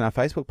few posts on our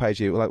Facebook page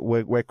here, like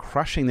we're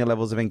crushing the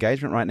levels of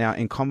engagement right now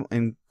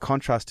in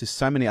contrast to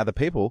so many other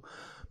people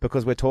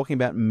because we're talking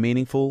about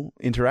meaningful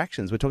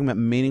interactions. We're talking about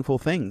meaningful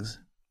things.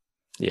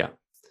 Yeah.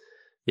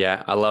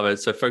 Yeah, I love it.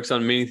 So focus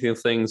on meaningful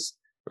things,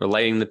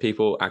 relating to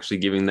people, actually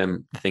giving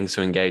them things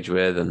to engage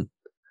with.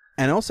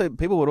 And also,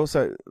 people would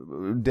also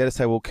dare to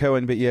say, well,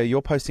 Kerwin, but yeah,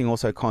 you're posting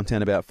also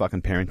content about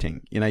fucking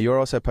parenting. You're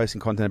also posting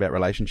content about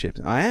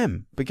relationships. I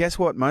am. But guess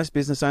what? Most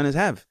business owners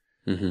have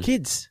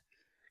kids.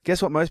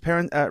 Guess what? Most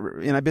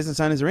business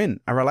owners are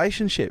in a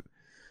relationship.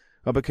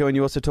 Oh, but Kerwin,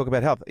 you also talk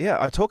about health. Yeah,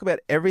 I talk about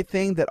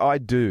everything that I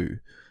do.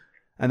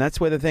 And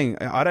that's where the thing,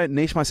 I don't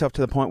niche myself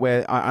to the point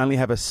where I only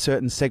have a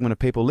certain segment of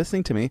people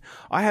listening to me.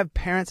 I have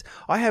parents,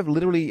 I have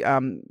literally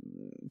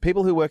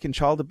people who work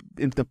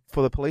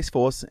for the police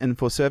force and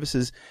for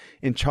services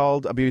in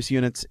child abuse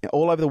units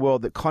all over the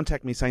world that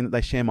contact me saying that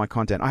they share my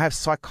content. I have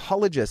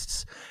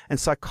psychologists and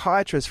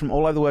psychiatrists from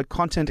all over the world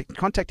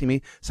contacting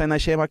me saying they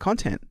share my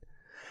content.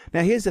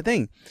 Now, here's the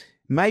thing.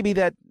 Maybe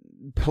that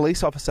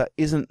police officer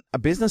isn't a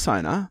business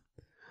owner,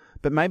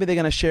 but maybe they're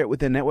going to share it with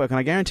their network. And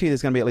I guarantee you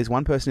there's going to be at least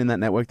one person in that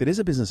network that is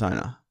a business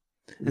owner.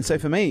 And so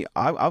for me,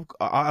 I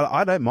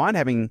don't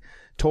mind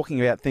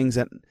talking about things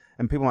and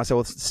people might say,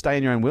 well, stay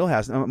in your own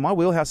wheelhouse. My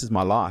wheelhouse is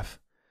my life.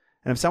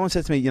 And if someone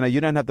says to me,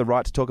 you don't have the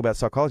right to talk about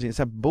psychology, it's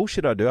a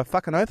bullshit I do. A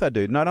fucking oath I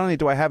do. Not only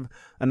do I have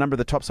a number of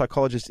the top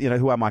psychologists,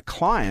 who are my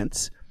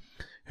clients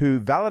who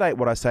validate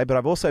what I say, but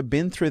I've also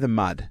been through the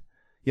mud.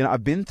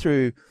 I've been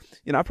through,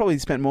 I've probably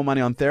spent more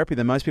money on therapy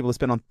than most people have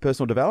spent on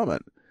personal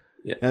development.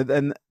 Yeah.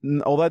 And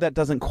although that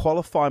doesn't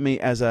qualify me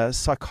as a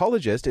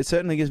psychologist, it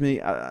certainly gives me,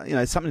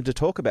 something to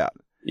talk about.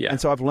 Yeah. And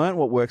so I've learned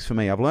what works for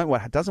me. I've learned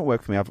what doesn't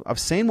work for me. I've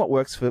seen what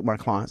works for my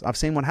clients. I've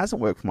seen what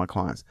hasn't worked for my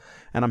clients.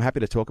 And I'm happy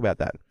to talk about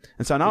that.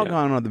 And so I know I'm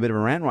going on a bit of a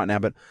rant right now,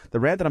 but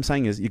the rant that I'm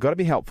saying is you've got to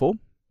be helpful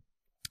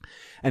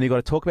and you've got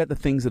to talk about the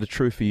things that are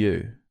true for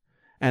you.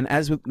 And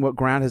as with what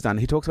Grant has done,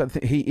 he talks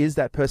about, he is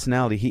that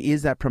personality. He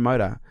is that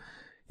promoter.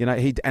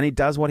 He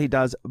does what he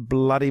does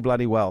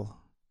bloody well.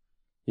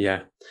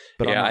 Yeah.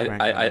 But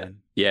I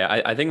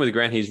think with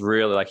Grant, he's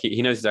really like,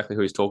 he knows exactly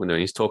who he's talking to. And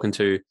he's talking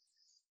to,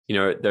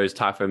 those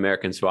type of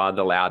Americans who are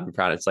the loud and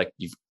proud. It's like,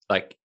 he's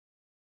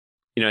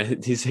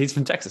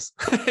from Texas.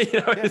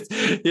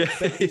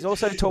 He's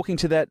also talking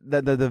to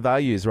the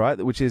values,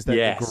 right? Which is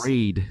the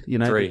greed,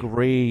 the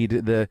greed,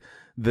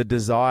 the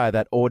desire,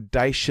 that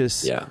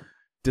audacious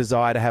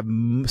desire to have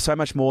so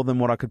much more than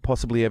what I could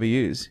possibly ever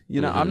use.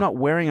 I'm not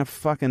wearing a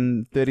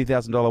fucking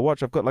 $30,000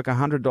 watch. I've got like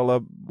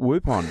 $100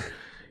 Whoop on.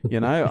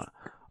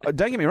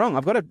 Don't get me wrong.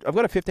 I've got a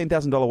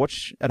 $15,000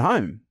 watch at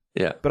home.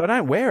 Yeah. But I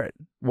don't wear it.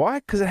 Why?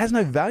 Because it has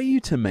no value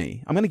to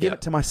me. I'm going to give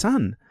it to my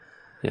son.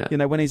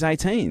 Yeah. When he's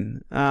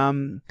 18.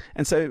 And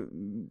so,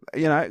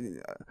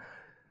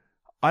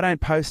 I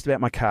don't post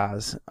about my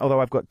cars, although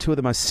I've got two of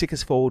the most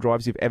sickest four-wheel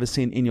drives you've ever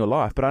seen in your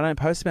life. But I don't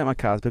post about my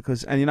cars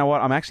because, and you know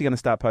what? I'm actually going to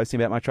start posting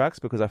about my trucks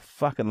because I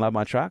fucking love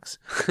my trucks.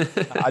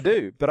 I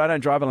do, but I don't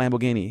drive a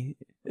Lamborghini.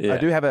 Yeah. I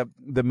do have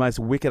the most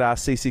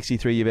wicked-ass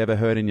C63 you've ever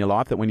heard in your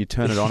life that when you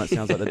turn it on, it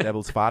sounds like the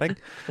devil's farting.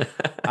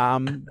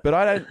 But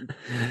I don't.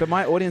 But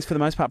my audience, for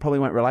the most part, probably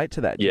won't relate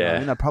to that. Yeah.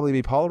 They'll probably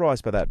be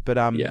polarized by that. But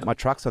my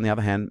trucks, on the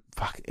other hand,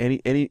 fuck,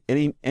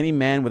 any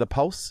man with a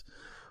pulse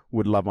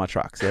would love my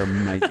trucks. They're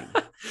amazing.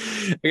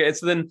 Okay,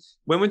 so then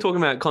when we're talking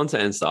about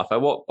content and stuff,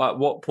 at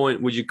what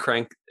point would you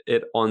crank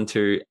it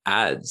onto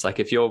ads? Like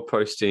if you're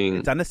posting...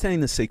 It's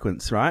understanding the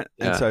sequence, right?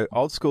 Yeah. And so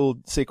old school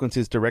sequence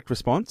is direct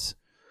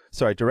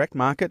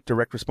market,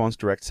 direct response,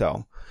 direct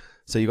sell.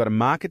 So you've got to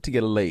market to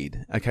get a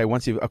lead. Okay,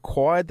 once you've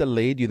acquired the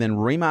lead, you then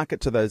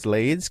remarket to those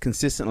leads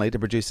consistently to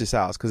produce your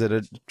sales. Because at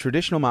a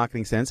traditional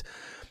marketing sense,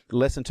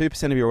 less than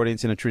 2% of your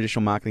audience in a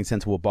traditional marketing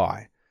sense will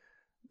buy.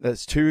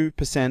 That's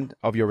 2%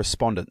 of your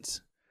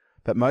respondents.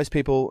 But most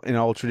people in an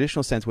old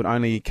traditional sense would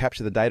only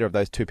capture the data of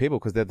those two people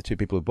because they're the two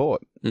people who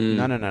bought.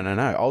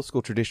 No. Old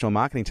school traditional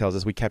marketing tells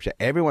us we capture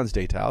everyone's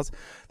details.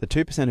 The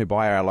 2% who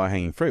buy are our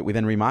low-hanging fruit. We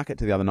then remarket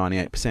to the other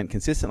 98%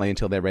 consistently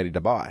until they're ready to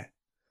buy.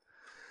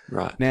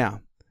 Right.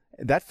 Now,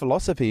 that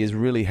philosophy is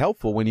really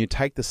helpful when you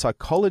take the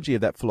psychology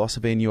of that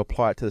philosophy and you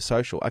apply it to the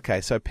social. Okay,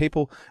 so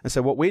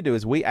what we do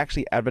is we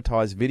actually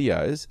advertise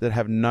videos that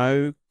have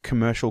no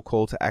commercial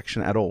call to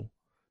action at all.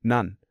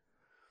 None.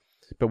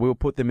 But we'll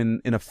put them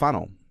in a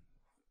funnel.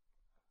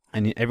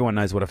 And everyone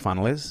knows what a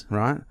funnel is,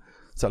 right?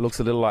 So it looks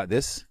a little like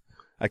this.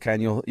 Okay,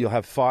 and you'll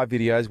have 5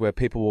 videos where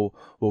people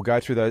will go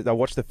through those. They'll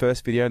watch the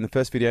first video, and the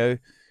first video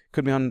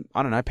could be on,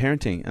 I don't know,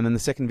 parenting. And then the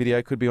second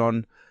video could be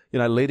on,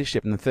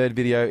 leadership. And the third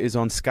video is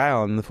on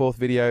scale. And the fourth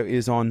video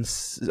is on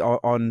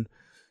something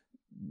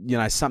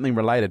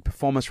related,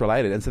 performance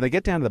related. And so they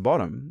get down to the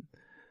bottom.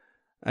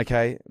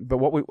 Okay, but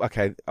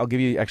I'll give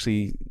you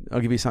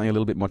something a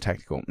little bit more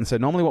tactical. And so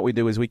normally what we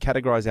do is we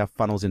categorize our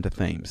funnels into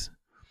themes.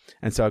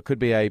 And so it could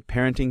be a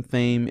parenting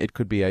theme, it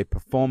could be a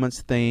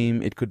performance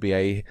theme, it could be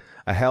a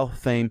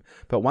health theme.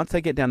 But once they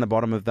get down the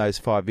bottom of those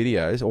 5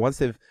 videos,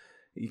 or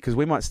because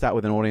we might start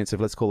with an audience of,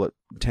 let's call it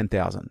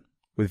 10,000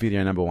 with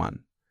video number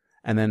 1.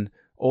 And then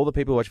all the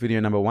people who watch video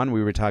number 1,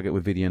 we retarget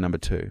with video number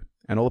 2.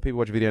 And all the people who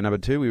watch video number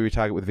 2, we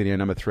retarget with video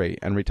number 3,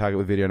 and retarget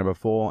with video number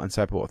 4, and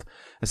so forth.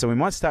 And so we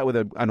might start with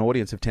an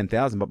audience of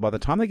 10,000, but by the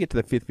time they get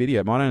to the 5th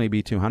video, it might only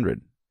be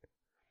 200.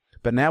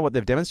 But now what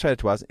they've demonstrated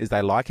to us is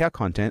they like our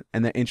content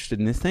and they're interested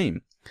in this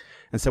theme.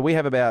 And so we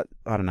have about,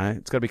 I don't know,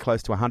 it's got to be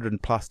close to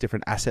 100 plus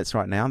different assets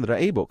right now that are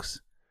ebooks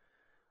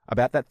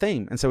about that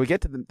theme. And so they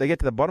get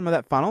to the bottom of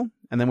that funnel,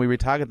 and then we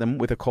retarget them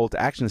with a call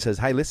to action that says,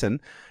 hey, listen,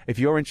 if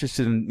you're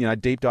interested in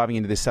deep diving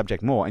into this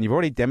subject more, and you've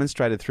already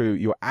demonstrated through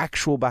your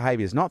actual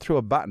behaviors, not through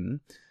a button.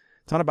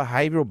 It's not a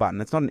behavioral button.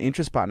 It's not an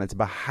interest button. It's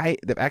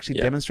they've actually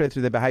demonstrated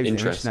through their behaviors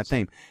interest in that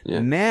theme. Yeah.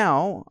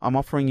 Now I'm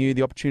offering you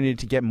the opportunity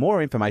to get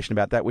more information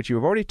about that, which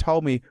you've already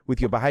told me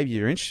with your behavior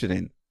you're interested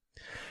in.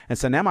 And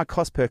so now my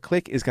cost per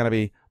click is going to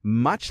be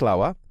much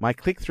lower. My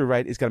click-through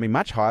rate is going to be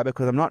much higher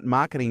because I'm not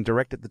marketing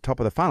direct at the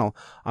top of the funnel.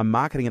 I'm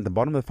marketing at the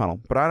bottom of the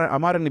funnel. But I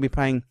might only be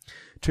paying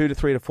 2 to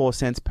 3 to 4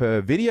 cents per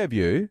video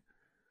view.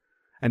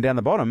 And down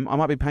the bottom, I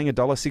might be paying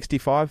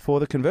 $1.65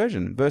 for the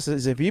conversion.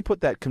 Versus if you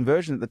put that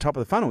conversion at the top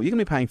of the funnel, you're going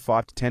to be paying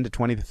 5 to 10 to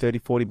 20 to 30,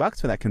 40 bucks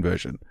for that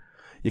conversion.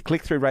 Your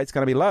click-through rate's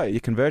going to be low. Your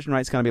conversion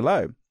rate's going to be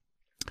low.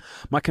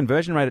 My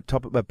conversion rate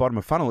at bottom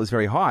of funnel is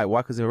very high.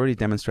 Why? Because I've already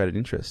demonstrated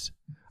interest.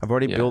 I've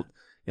already built,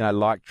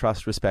 like,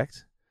 trust,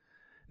 respect.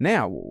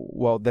 Now,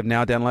 they've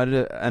now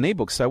downloaded an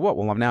ebook. So what?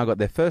 Well, I've now got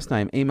their first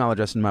name, email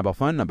address, and mobile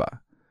phone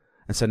number.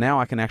 And so now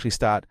I can actually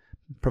start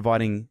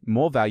providing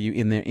more value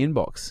in their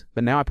inbox.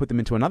 But now I put them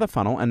into another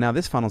funnel, and now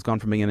this funnel's gone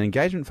from being an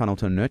engagement funnel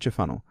to a nurture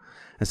funnel.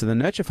 And so the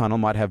nurture funnel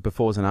might have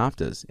befores and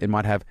afters. It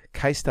might have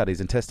case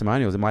studies and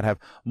testimonials. It might have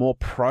more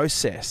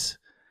process.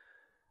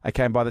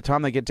 Okay, and by the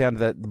time they get down to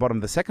the bottom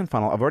of the second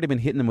funnel, I've already been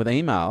hitting them with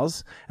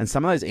emails, and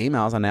some of those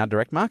emails are now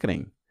direct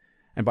marketing.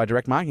 And by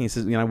direct marketing, it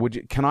says,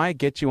 can I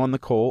get you on a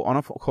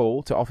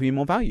call to offer you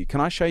more value?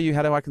 Can I show you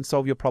how I can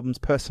solve your problems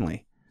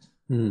personally?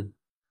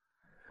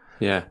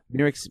 Yeah.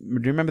 Do you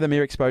remember the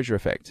mere exposure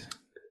effect?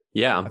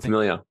 Yeah, I'm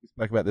familiar. We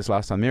spoke about this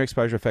last time. Mere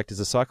exposure effect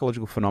is a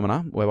psychological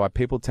phenomenon whereby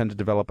people tend to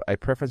develop a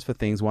preference for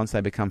things once they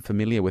become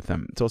familiar with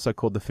them. It's also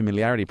called the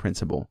familiarity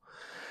principle.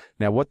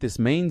 Now, what this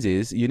means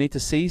is you need to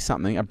see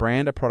something, a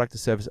brand, a product, a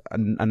service,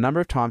 a number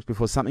of times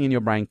before something in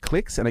your brain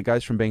clicks, and it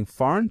goes from being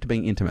foreign to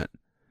being intimate.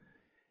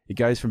 It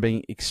goes from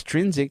being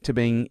extrinsic to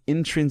being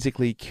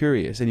intrinsically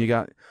curious. And you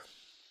go,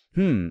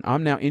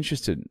 I'm now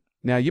interested.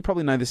 Now, you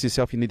probably know this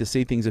yourself. You need to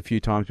see things a few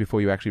times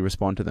before you actually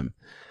respond to them.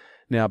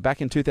 Now, back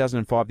in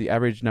 2005, the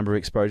average number of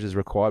exposures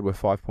required were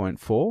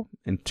 5.4.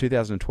 In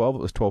 2012,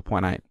 it was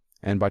 12.8.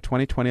 And by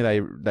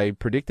 2020, they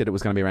predicted it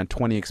was going to be around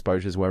 20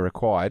 exposures were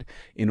required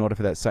in order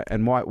for that. So,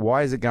 and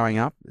why is it going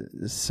up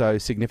so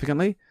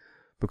significantly?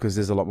 Because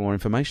there's a lot more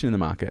information in the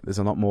market. There's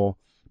a lot more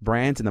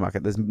brands in the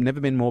market. There's never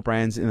been more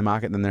brands in the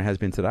market than there has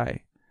been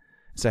today.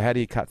 So how do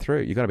you cut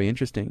through? You've got to be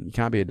interesting. You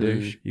can't be a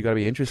douche. You've got to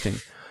be interesting.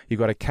 You've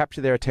got to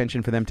capture their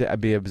attention for them to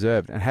be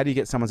observed. And how do you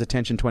get someone's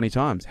attention 20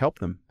 times? Help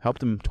them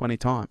 20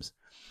 times.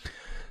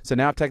 So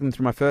now I've taken them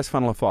through my first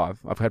funnel of 5.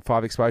 I've had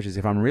 5 exposures.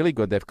 If I'm really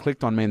good, they've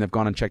clicked on me and they've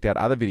gone and checked out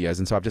other videos.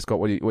 And so I've just got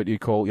what you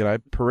call,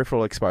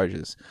 peripheral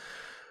exposures.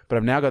 But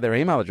I've now got their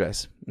email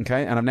address,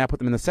 okay? And I've now put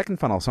them in the second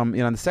funnel. So I'm,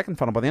 in the second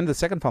funnel, by the end of the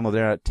second funnel,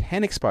 there are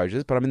 10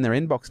 exposures, but I'm in their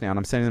inbox now and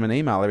I'm sending them an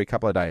email every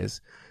couple of days.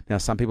 Now,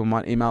 some people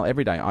might email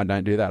every day. I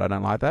don't do that. I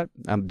don't like that.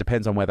 It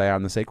depends on where they are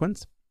in the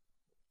sequence.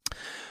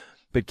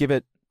 But give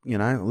it,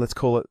 let's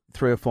call it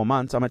 3 or 4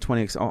 months. I'm at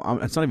 20, it's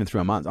not even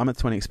 3 months. I'm at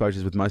 20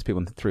 exposures with most people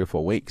in 3 or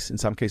 4 weeks. In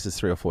some cases,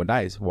 3 or 4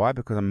 days. Why?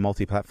 Because I'm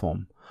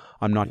multi-platform.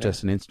 I'm not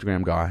just an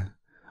Instagram guy.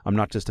 I'm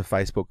not just a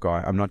Facebook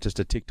guy. I'm not just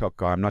a TikTok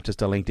guy. I'm not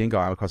just a LinkedIn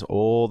guy. I'm across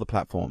all the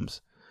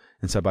platforms.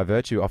 And so by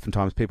virtue,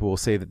 oftentimes people will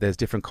see that there's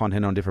different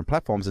content on different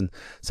platforms. And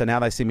so now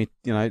they see me,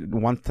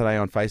 once today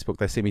on Facebook,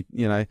 they see me,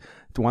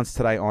 once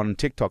today on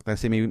TikTok, they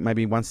see me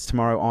maybe once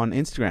tomorrow on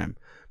Instagram.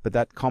 But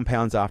that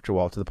compounds after a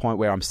while to the point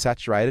where I'm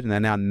saturated and they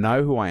now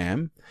know who I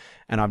am.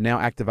 And I've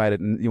now activated,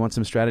 and you want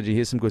some strategy?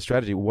 Here's some good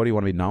strategy. What do you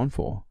want to be known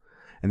for?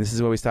 And this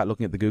is where we start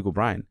looking at the Google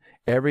brain.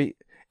 Every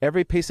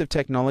Every piece of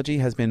technology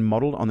has been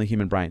modeled on the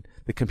human brain.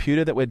 The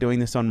computer that we're doing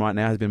this on right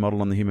now has been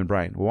modeled on the human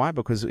brain. Why?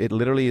 Because it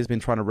literally has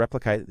been trying to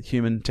replicate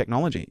human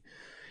technology.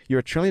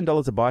 You're $1 trillion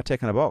of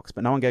biotech in a box,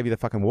 but no one gave you the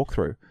fucking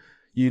walkthrough.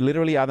 You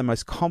literally are the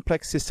most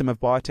complex system of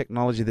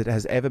biotechnology that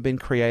has ever been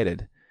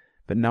created,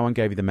 but no one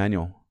gave you the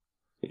manual.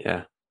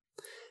 Yeah.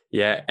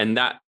 Yeah. And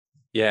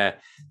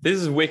this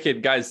is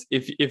wicked, guys.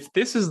 If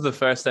this is the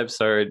first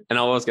episode, and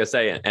I was going to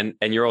say,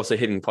 and you're also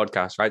hitting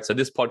podcasts, right? So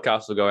this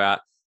podcast will go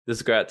out. This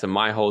will go out to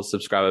my whole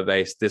subscriber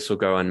base. This will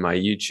go on my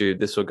YouTube.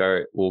 This will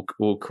go,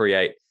 we'll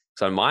create.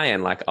 So on my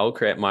end, like I'll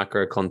create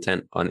micro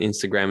content on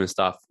Instagram and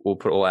stuff. We'll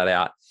put all that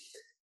out.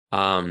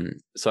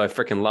 So I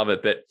freaking love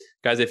it. But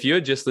guys, if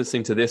you're just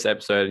listening to this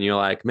episode and you're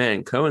like,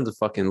 man, Kerwin's a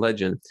fucking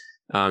legend.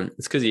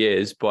 It's because he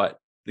is, but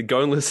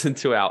go and listen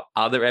to our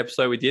other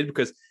episode we did,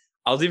 because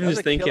I was even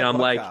just thinking, I'm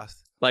podcast.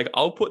 like,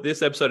 I'll put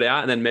this episode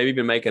out and then maybe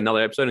even make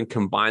another episode and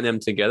combine them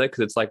together. Cause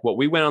it's like what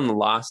we went on the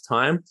last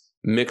time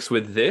mixed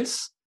with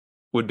this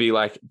would be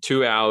like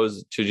 2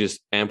 hours to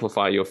just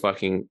amplify your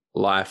fucking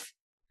life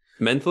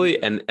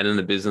mentally and in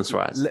the business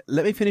wise.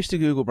 Let me finish the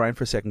Google brain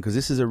for a second, because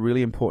this is a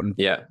really important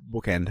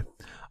bookend.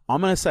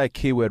 I'm going to say a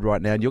keyword right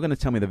now, and you're going to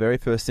tell me the very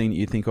first thing that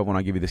you think of when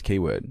I give you this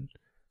keyword.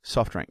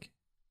 Soft drink.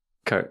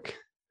 Coke.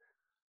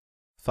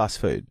 Fast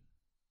food.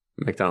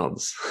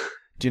 McDonald's.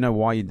 Do you know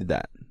why you did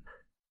that?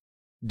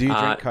 Do you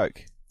drink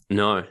Coke?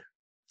 No.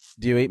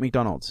 Do you eat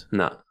McDonald's?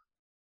 No.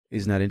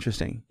 Isn't that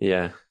interesting?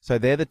 Yeah. So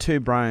they're the two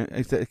brain.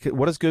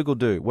 What does Google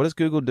do?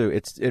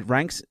 It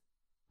ranks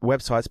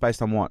websites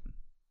based on what?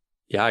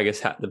 Yeah, I guess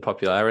the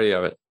popularity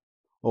of it.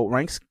 Well, it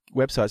ranks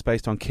websites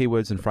based on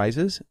keywords and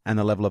phrases and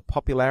the level of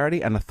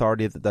popularity and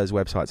authority that those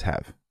websites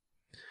have.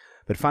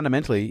 But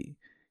fundamentally,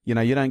 you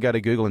don't go to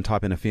Google and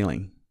type in a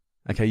feeling.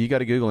 Okay, you go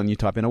to Google and you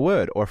type in a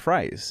word or a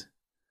phrase.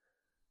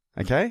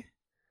 Okay?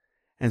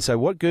 And so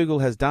what Google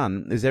has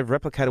done is they've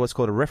replicated what's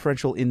called a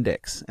referential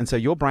index. And so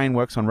your brain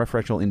works on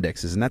referential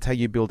indexes, and that's how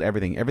you build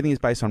everything. Everything is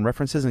based on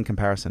references and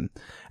comparison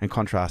and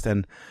contrast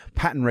and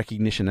pattern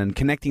recognition and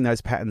connecting those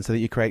patterns so that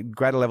you create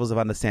greater levels of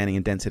understanding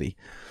and density.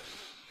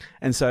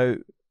 And so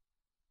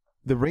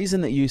the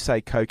reason that you say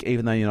Coke,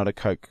 even though you're not a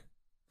Coke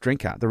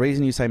drinker, the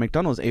reason you say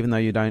McDonald's, even though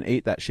you don't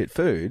eat that shit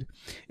food,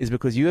 is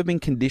because you have been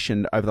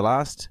conditioned over the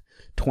last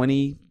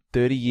 20,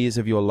 30 years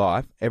of your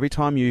life. Every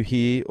time you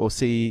hear or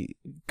see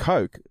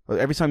Coke, or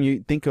every time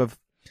you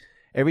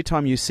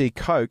see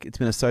Coke, it's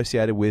been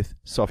associated with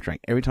soft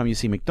drink. Every time you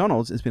see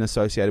McDonald's, it's been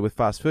associated with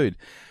fast food.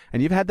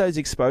 And you've had those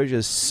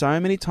exposures so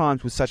many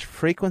times with such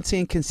frequency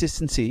and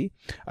consistency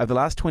over the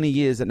last 20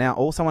 years that now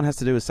all someone has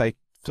to do is say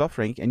soft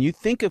drink, and you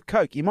think of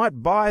Coke. You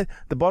might buy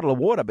the bottle of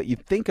water, but you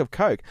think of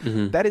Coke.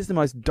 Mm-hmm. That is the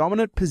most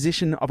dominant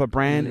position of a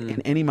brand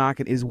in any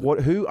market, is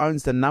who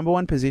owns the number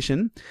one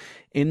position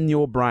in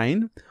your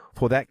brain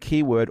for that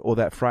keyword or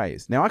that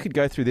phrase. Now, I could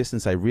go through this and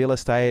say real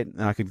estate,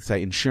 and I could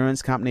say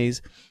insurance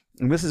companies,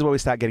 and this is where we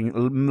start getting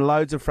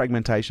loads of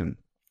fragmentation.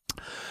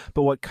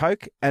 But what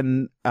Coke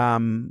and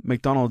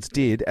McDonald's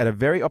did at a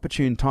very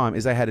opportune time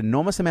is they had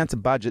enormous amounts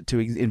of budget to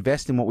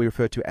invest in what we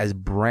refer to as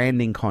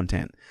branding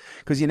content.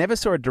 Because you never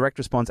saw a direct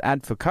response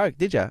ad for Coke,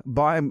 did you?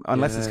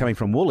 Unless it's coming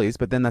from Woolies,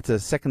 but then that's a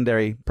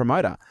secondary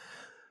promoter.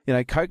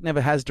 Coke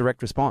never has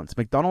direct response.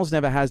 McDonald's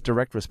never has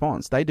direct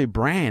response. They do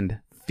brand,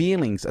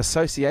 feelings,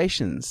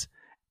 associations,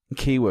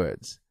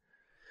 keywords.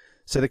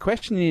 So the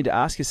question you need to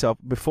ask yourself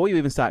before you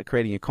even start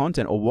creating your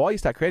content, or while you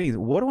start creating, is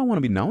what do I want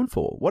to be known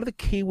for? What are the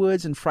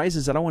keywords and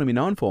phrases that I want to be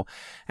known for?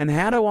 And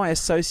how do I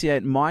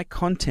associate my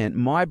content,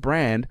 my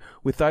brand,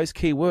 with those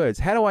keywords?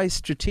 How do I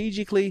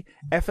strategically,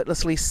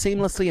 effortlessly,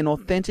 seamlessly, and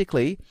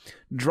authentically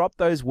drop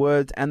those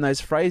words and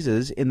those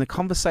phrases in the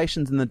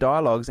conversations and the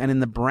dialogues and in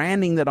the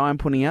branding that I'm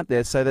putting out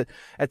there, so that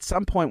at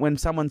some point when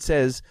someone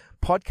says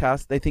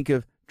podcast, they think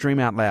of Dream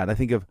Out Loud. They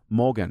think of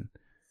Morgan.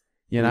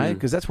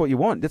 Because that's what you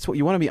want. That's what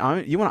you want to be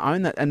own. You want to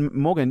own that. And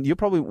Morgan, you're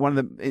probably one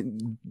of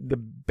the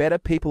better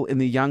people in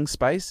the young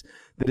space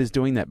that is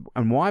doing that.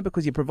 And why?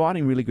 Because you're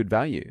providing really good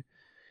value.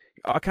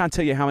 I can't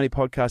tell you how many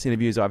podcast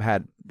interviews I've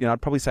had.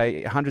 I'd probably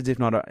say hundreds, if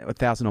not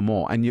 1,000 or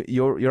more. And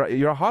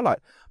you're a highlight,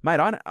 mate.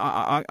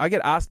 I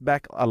get asked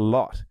back a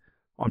lot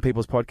on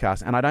people's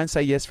podcasts, and I don't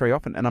say yes very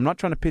often. And I'm not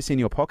trying to piss in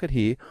your pocket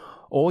here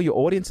or your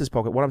audience's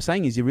pocket. What I'm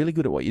saying is you're really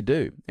good at what you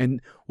do,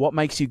 and what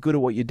makes you good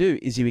at what you do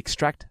is you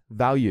extract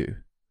value.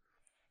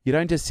 You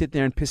don't just sit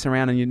there and piss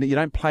around, and you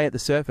don't play at the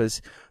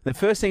surface. The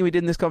first thing we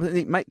did in this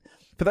conversation, mate,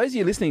 for those of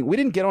you listening, we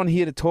didn't get on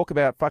here to talk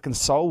about fucking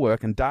soul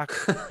work and dark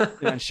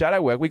and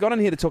shadow work. We got on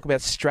here to talk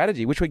about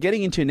strategy, which we're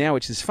getting into now,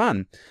 which is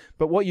fun.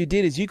 But what you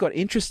did is you got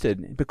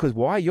interested, because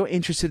why? You're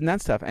interested in that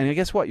stuff. And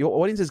guess what? Your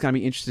audience is going to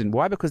be interested in.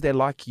 Why? Because they're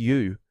like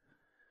you.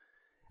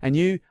 And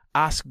you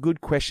ask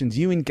good questions.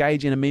 You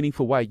engage in a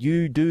meaningful way.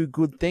 You do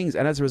good things.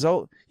 And as a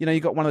result, you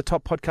got one of the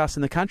top podcasts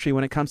in the country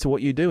when it comes to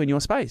what you do in your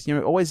space.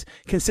 You're always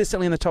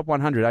consistently in the top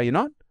 100, are you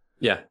not?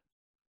 Yeah.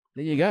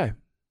 There you go.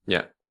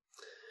 Yeah.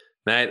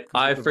 Mate,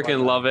 I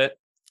freaking love it.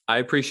 I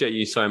appreciate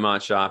you so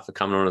much for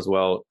coming on as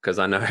well, because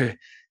I know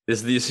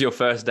This is your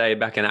first day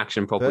back in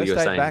action properly, First you're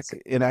day saying. back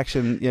in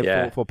action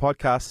for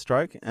podcast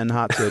stroke and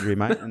heart surgery,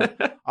 mate. And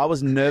I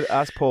was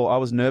asked Paul, I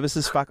was nervous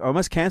as fuck. I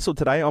almost cancelled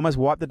today. I almost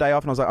wiped the day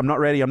off and I was like, I'm not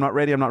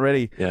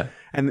ready. Yeah.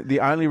 And the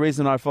only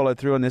reason I followed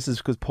through on this is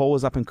because Paul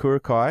was up in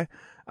Kurikai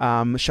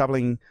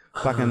shoveling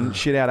fucking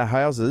shit out of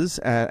houses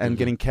and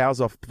getting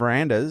cows off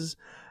verandas.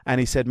 And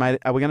he said, mate,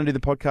 are we going to do the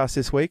podcast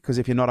this week? Because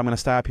if you're not, I'm going to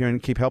stay up here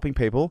and keep helping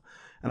people.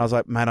 And I was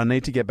like, mate, I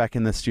need to get back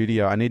in the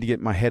studio. I need to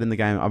get my head in the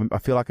game. I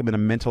feel like I'm in a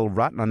mental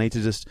rut and I need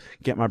to just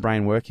get my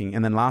brain working.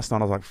 And then last night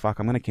I was like, fuck,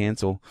 I'm going to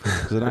cancel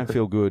because I don't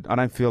feel good. I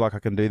don't feel like I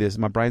can do this.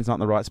 My brain's not in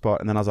the right spot.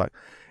 And then I was like,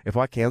 if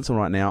I cancel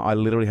right now, I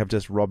literally have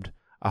just robbed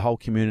a whole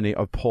community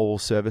of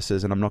Paul's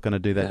services and I'm not going to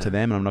do that to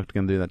them and I'm not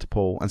going to do that to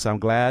Paul. And so I'm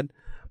glad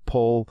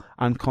Paul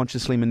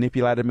unconsciously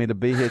manipulated me to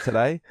be here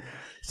today.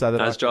 So that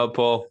nice job,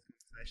 Paul.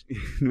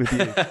 With you.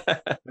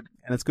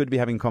 And it's good to be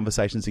having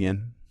conversations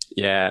again.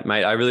 Yeah,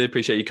 mate, I really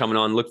appreciate you coming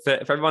on. Look, for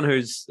everyone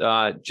who's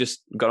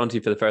just got onto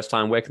you for the first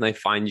time, where can they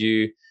find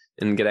you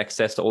and get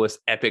access to all this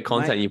epic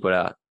content you put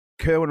out?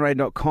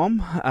 KerwinRay.com,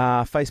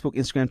 Facebook,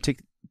 Instagram,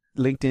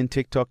 LinkedIn,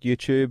 TikTok,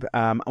 YouTube.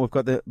 We've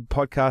got the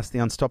podcast, the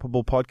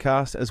Unstoppable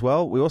Podcast as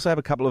well. We also have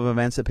a couple of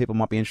events that people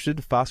might be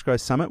interested. Fast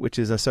Growth Summit, which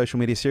is a social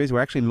media series. We're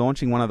actually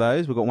launching one of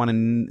those. We've got one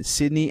in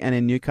Sydney and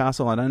in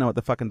Newcastle. I don't know what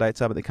the fucking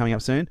dates are, but they're coming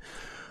up soon.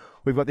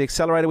 We've got the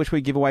Accelerator, which we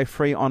give away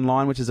free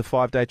online, which is a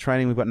 5-day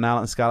training. We've got Nail It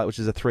and Scale It, which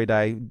is a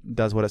 3-day,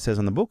 does what it says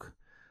on the book,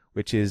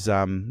 which is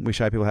we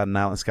show people how to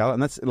nail it and scale it.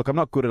 And look, I'm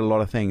not good at a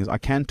lot of things. I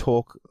can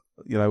talk,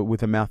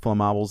 with a mouthful of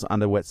marbles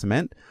under wet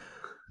cement.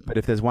 But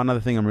if there's one other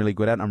thing I'm really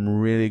good at, I'm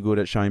really good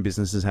at showing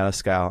businesses how to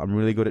scale. I'm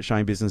really good at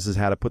showing businesses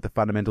how to put the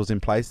fundamentals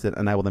in place that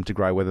enable them to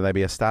grow, whether they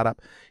be a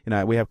startup.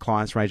 We have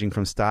clients ranging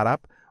from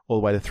startup all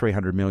the way to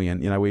 300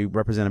 million. We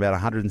represent about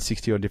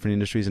 160 odd different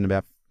industries in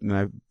about,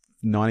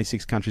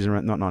 96 countries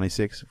around, not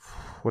 96,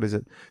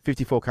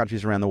 54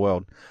 countries around the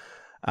world.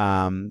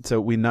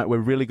 So we're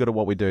really good at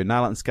what we do.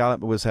 Nail It and Scale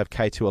It, but we also have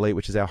K2 Elite,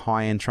 which is our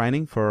high-end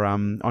training for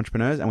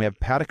entrepreneurs. And we have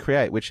How to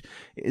Create, which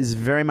is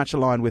very much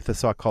aligned with the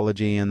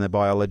psychology and the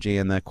biology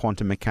and the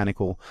quantum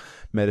mechanical,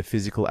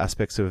 metaphysical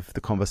aspects of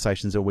the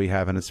conversations that we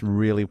have. And it's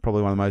really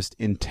probably one of the most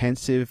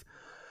intensive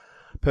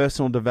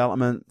personal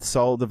development,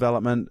 soul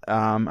development,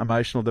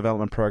 emotional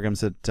development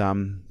programs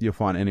that you'll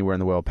find anywhere in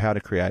the world. How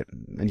to Create.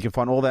 And you can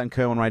find all that on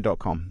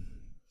KerwinRay.com.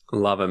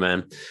 Love it,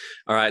 man.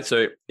 All right.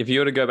 So if you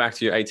were to go back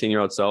to your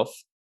 18-year-old self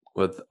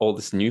with all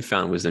this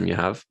newfound wisdom you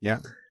have,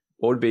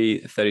 what would be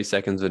 30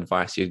 seconds of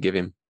advice you'd give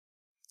him?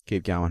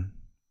 Keep going.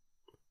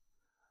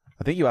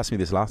 I think you asked me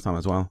this last time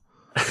as well.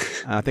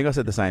 I think I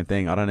said the same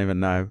thing. I don't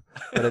even know.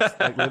 But it's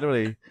like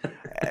literally,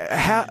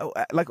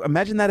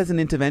 imagine that as an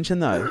intervention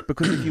though,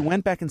 because if you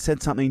went back and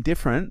said something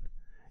different,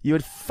 you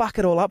would fuck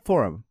it all up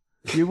for them.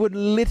 You would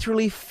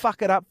literally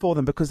fuck it up for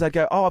them because they'd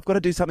go, oh, I've got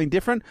to do something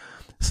different.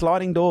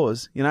 Sliding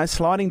doors,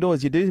 sliding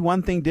doors. You do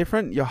one thing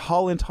different, your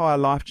whole entire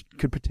life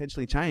could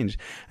potentially change.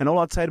 And all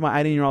I'd say to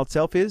my 18-year-old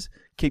self is,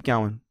 keep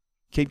going.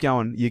 Keep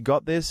going. You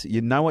got this.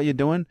 You know what you're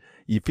doing.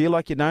 You feel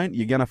like you don't.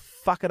 You're going to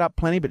fuck it up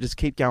plenty, but just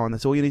keep going.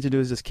 That's all you need to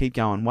do is just keep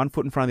going. One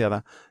foot in front of the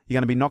other. You're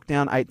going to be knocked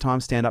down 8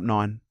 times, stand up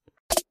 9.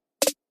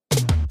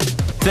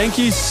 Thank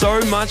you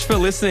so much for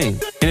listening.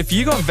 And if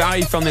you got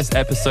value from this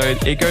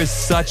episode, it goes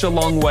such a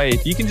long way.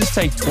 If you can just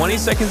take 20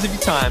 seconds of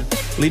your time,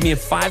 leave me a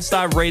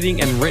 5-star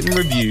rating and written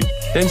review,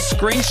 then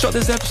screenshot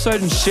this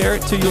episode and share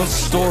it to your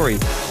story.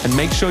 And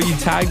make sure you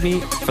tag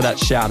me for that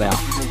shout out.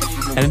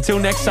 And until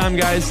next time,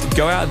 guys,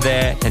 go out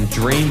there and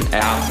dream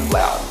out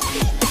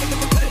loud.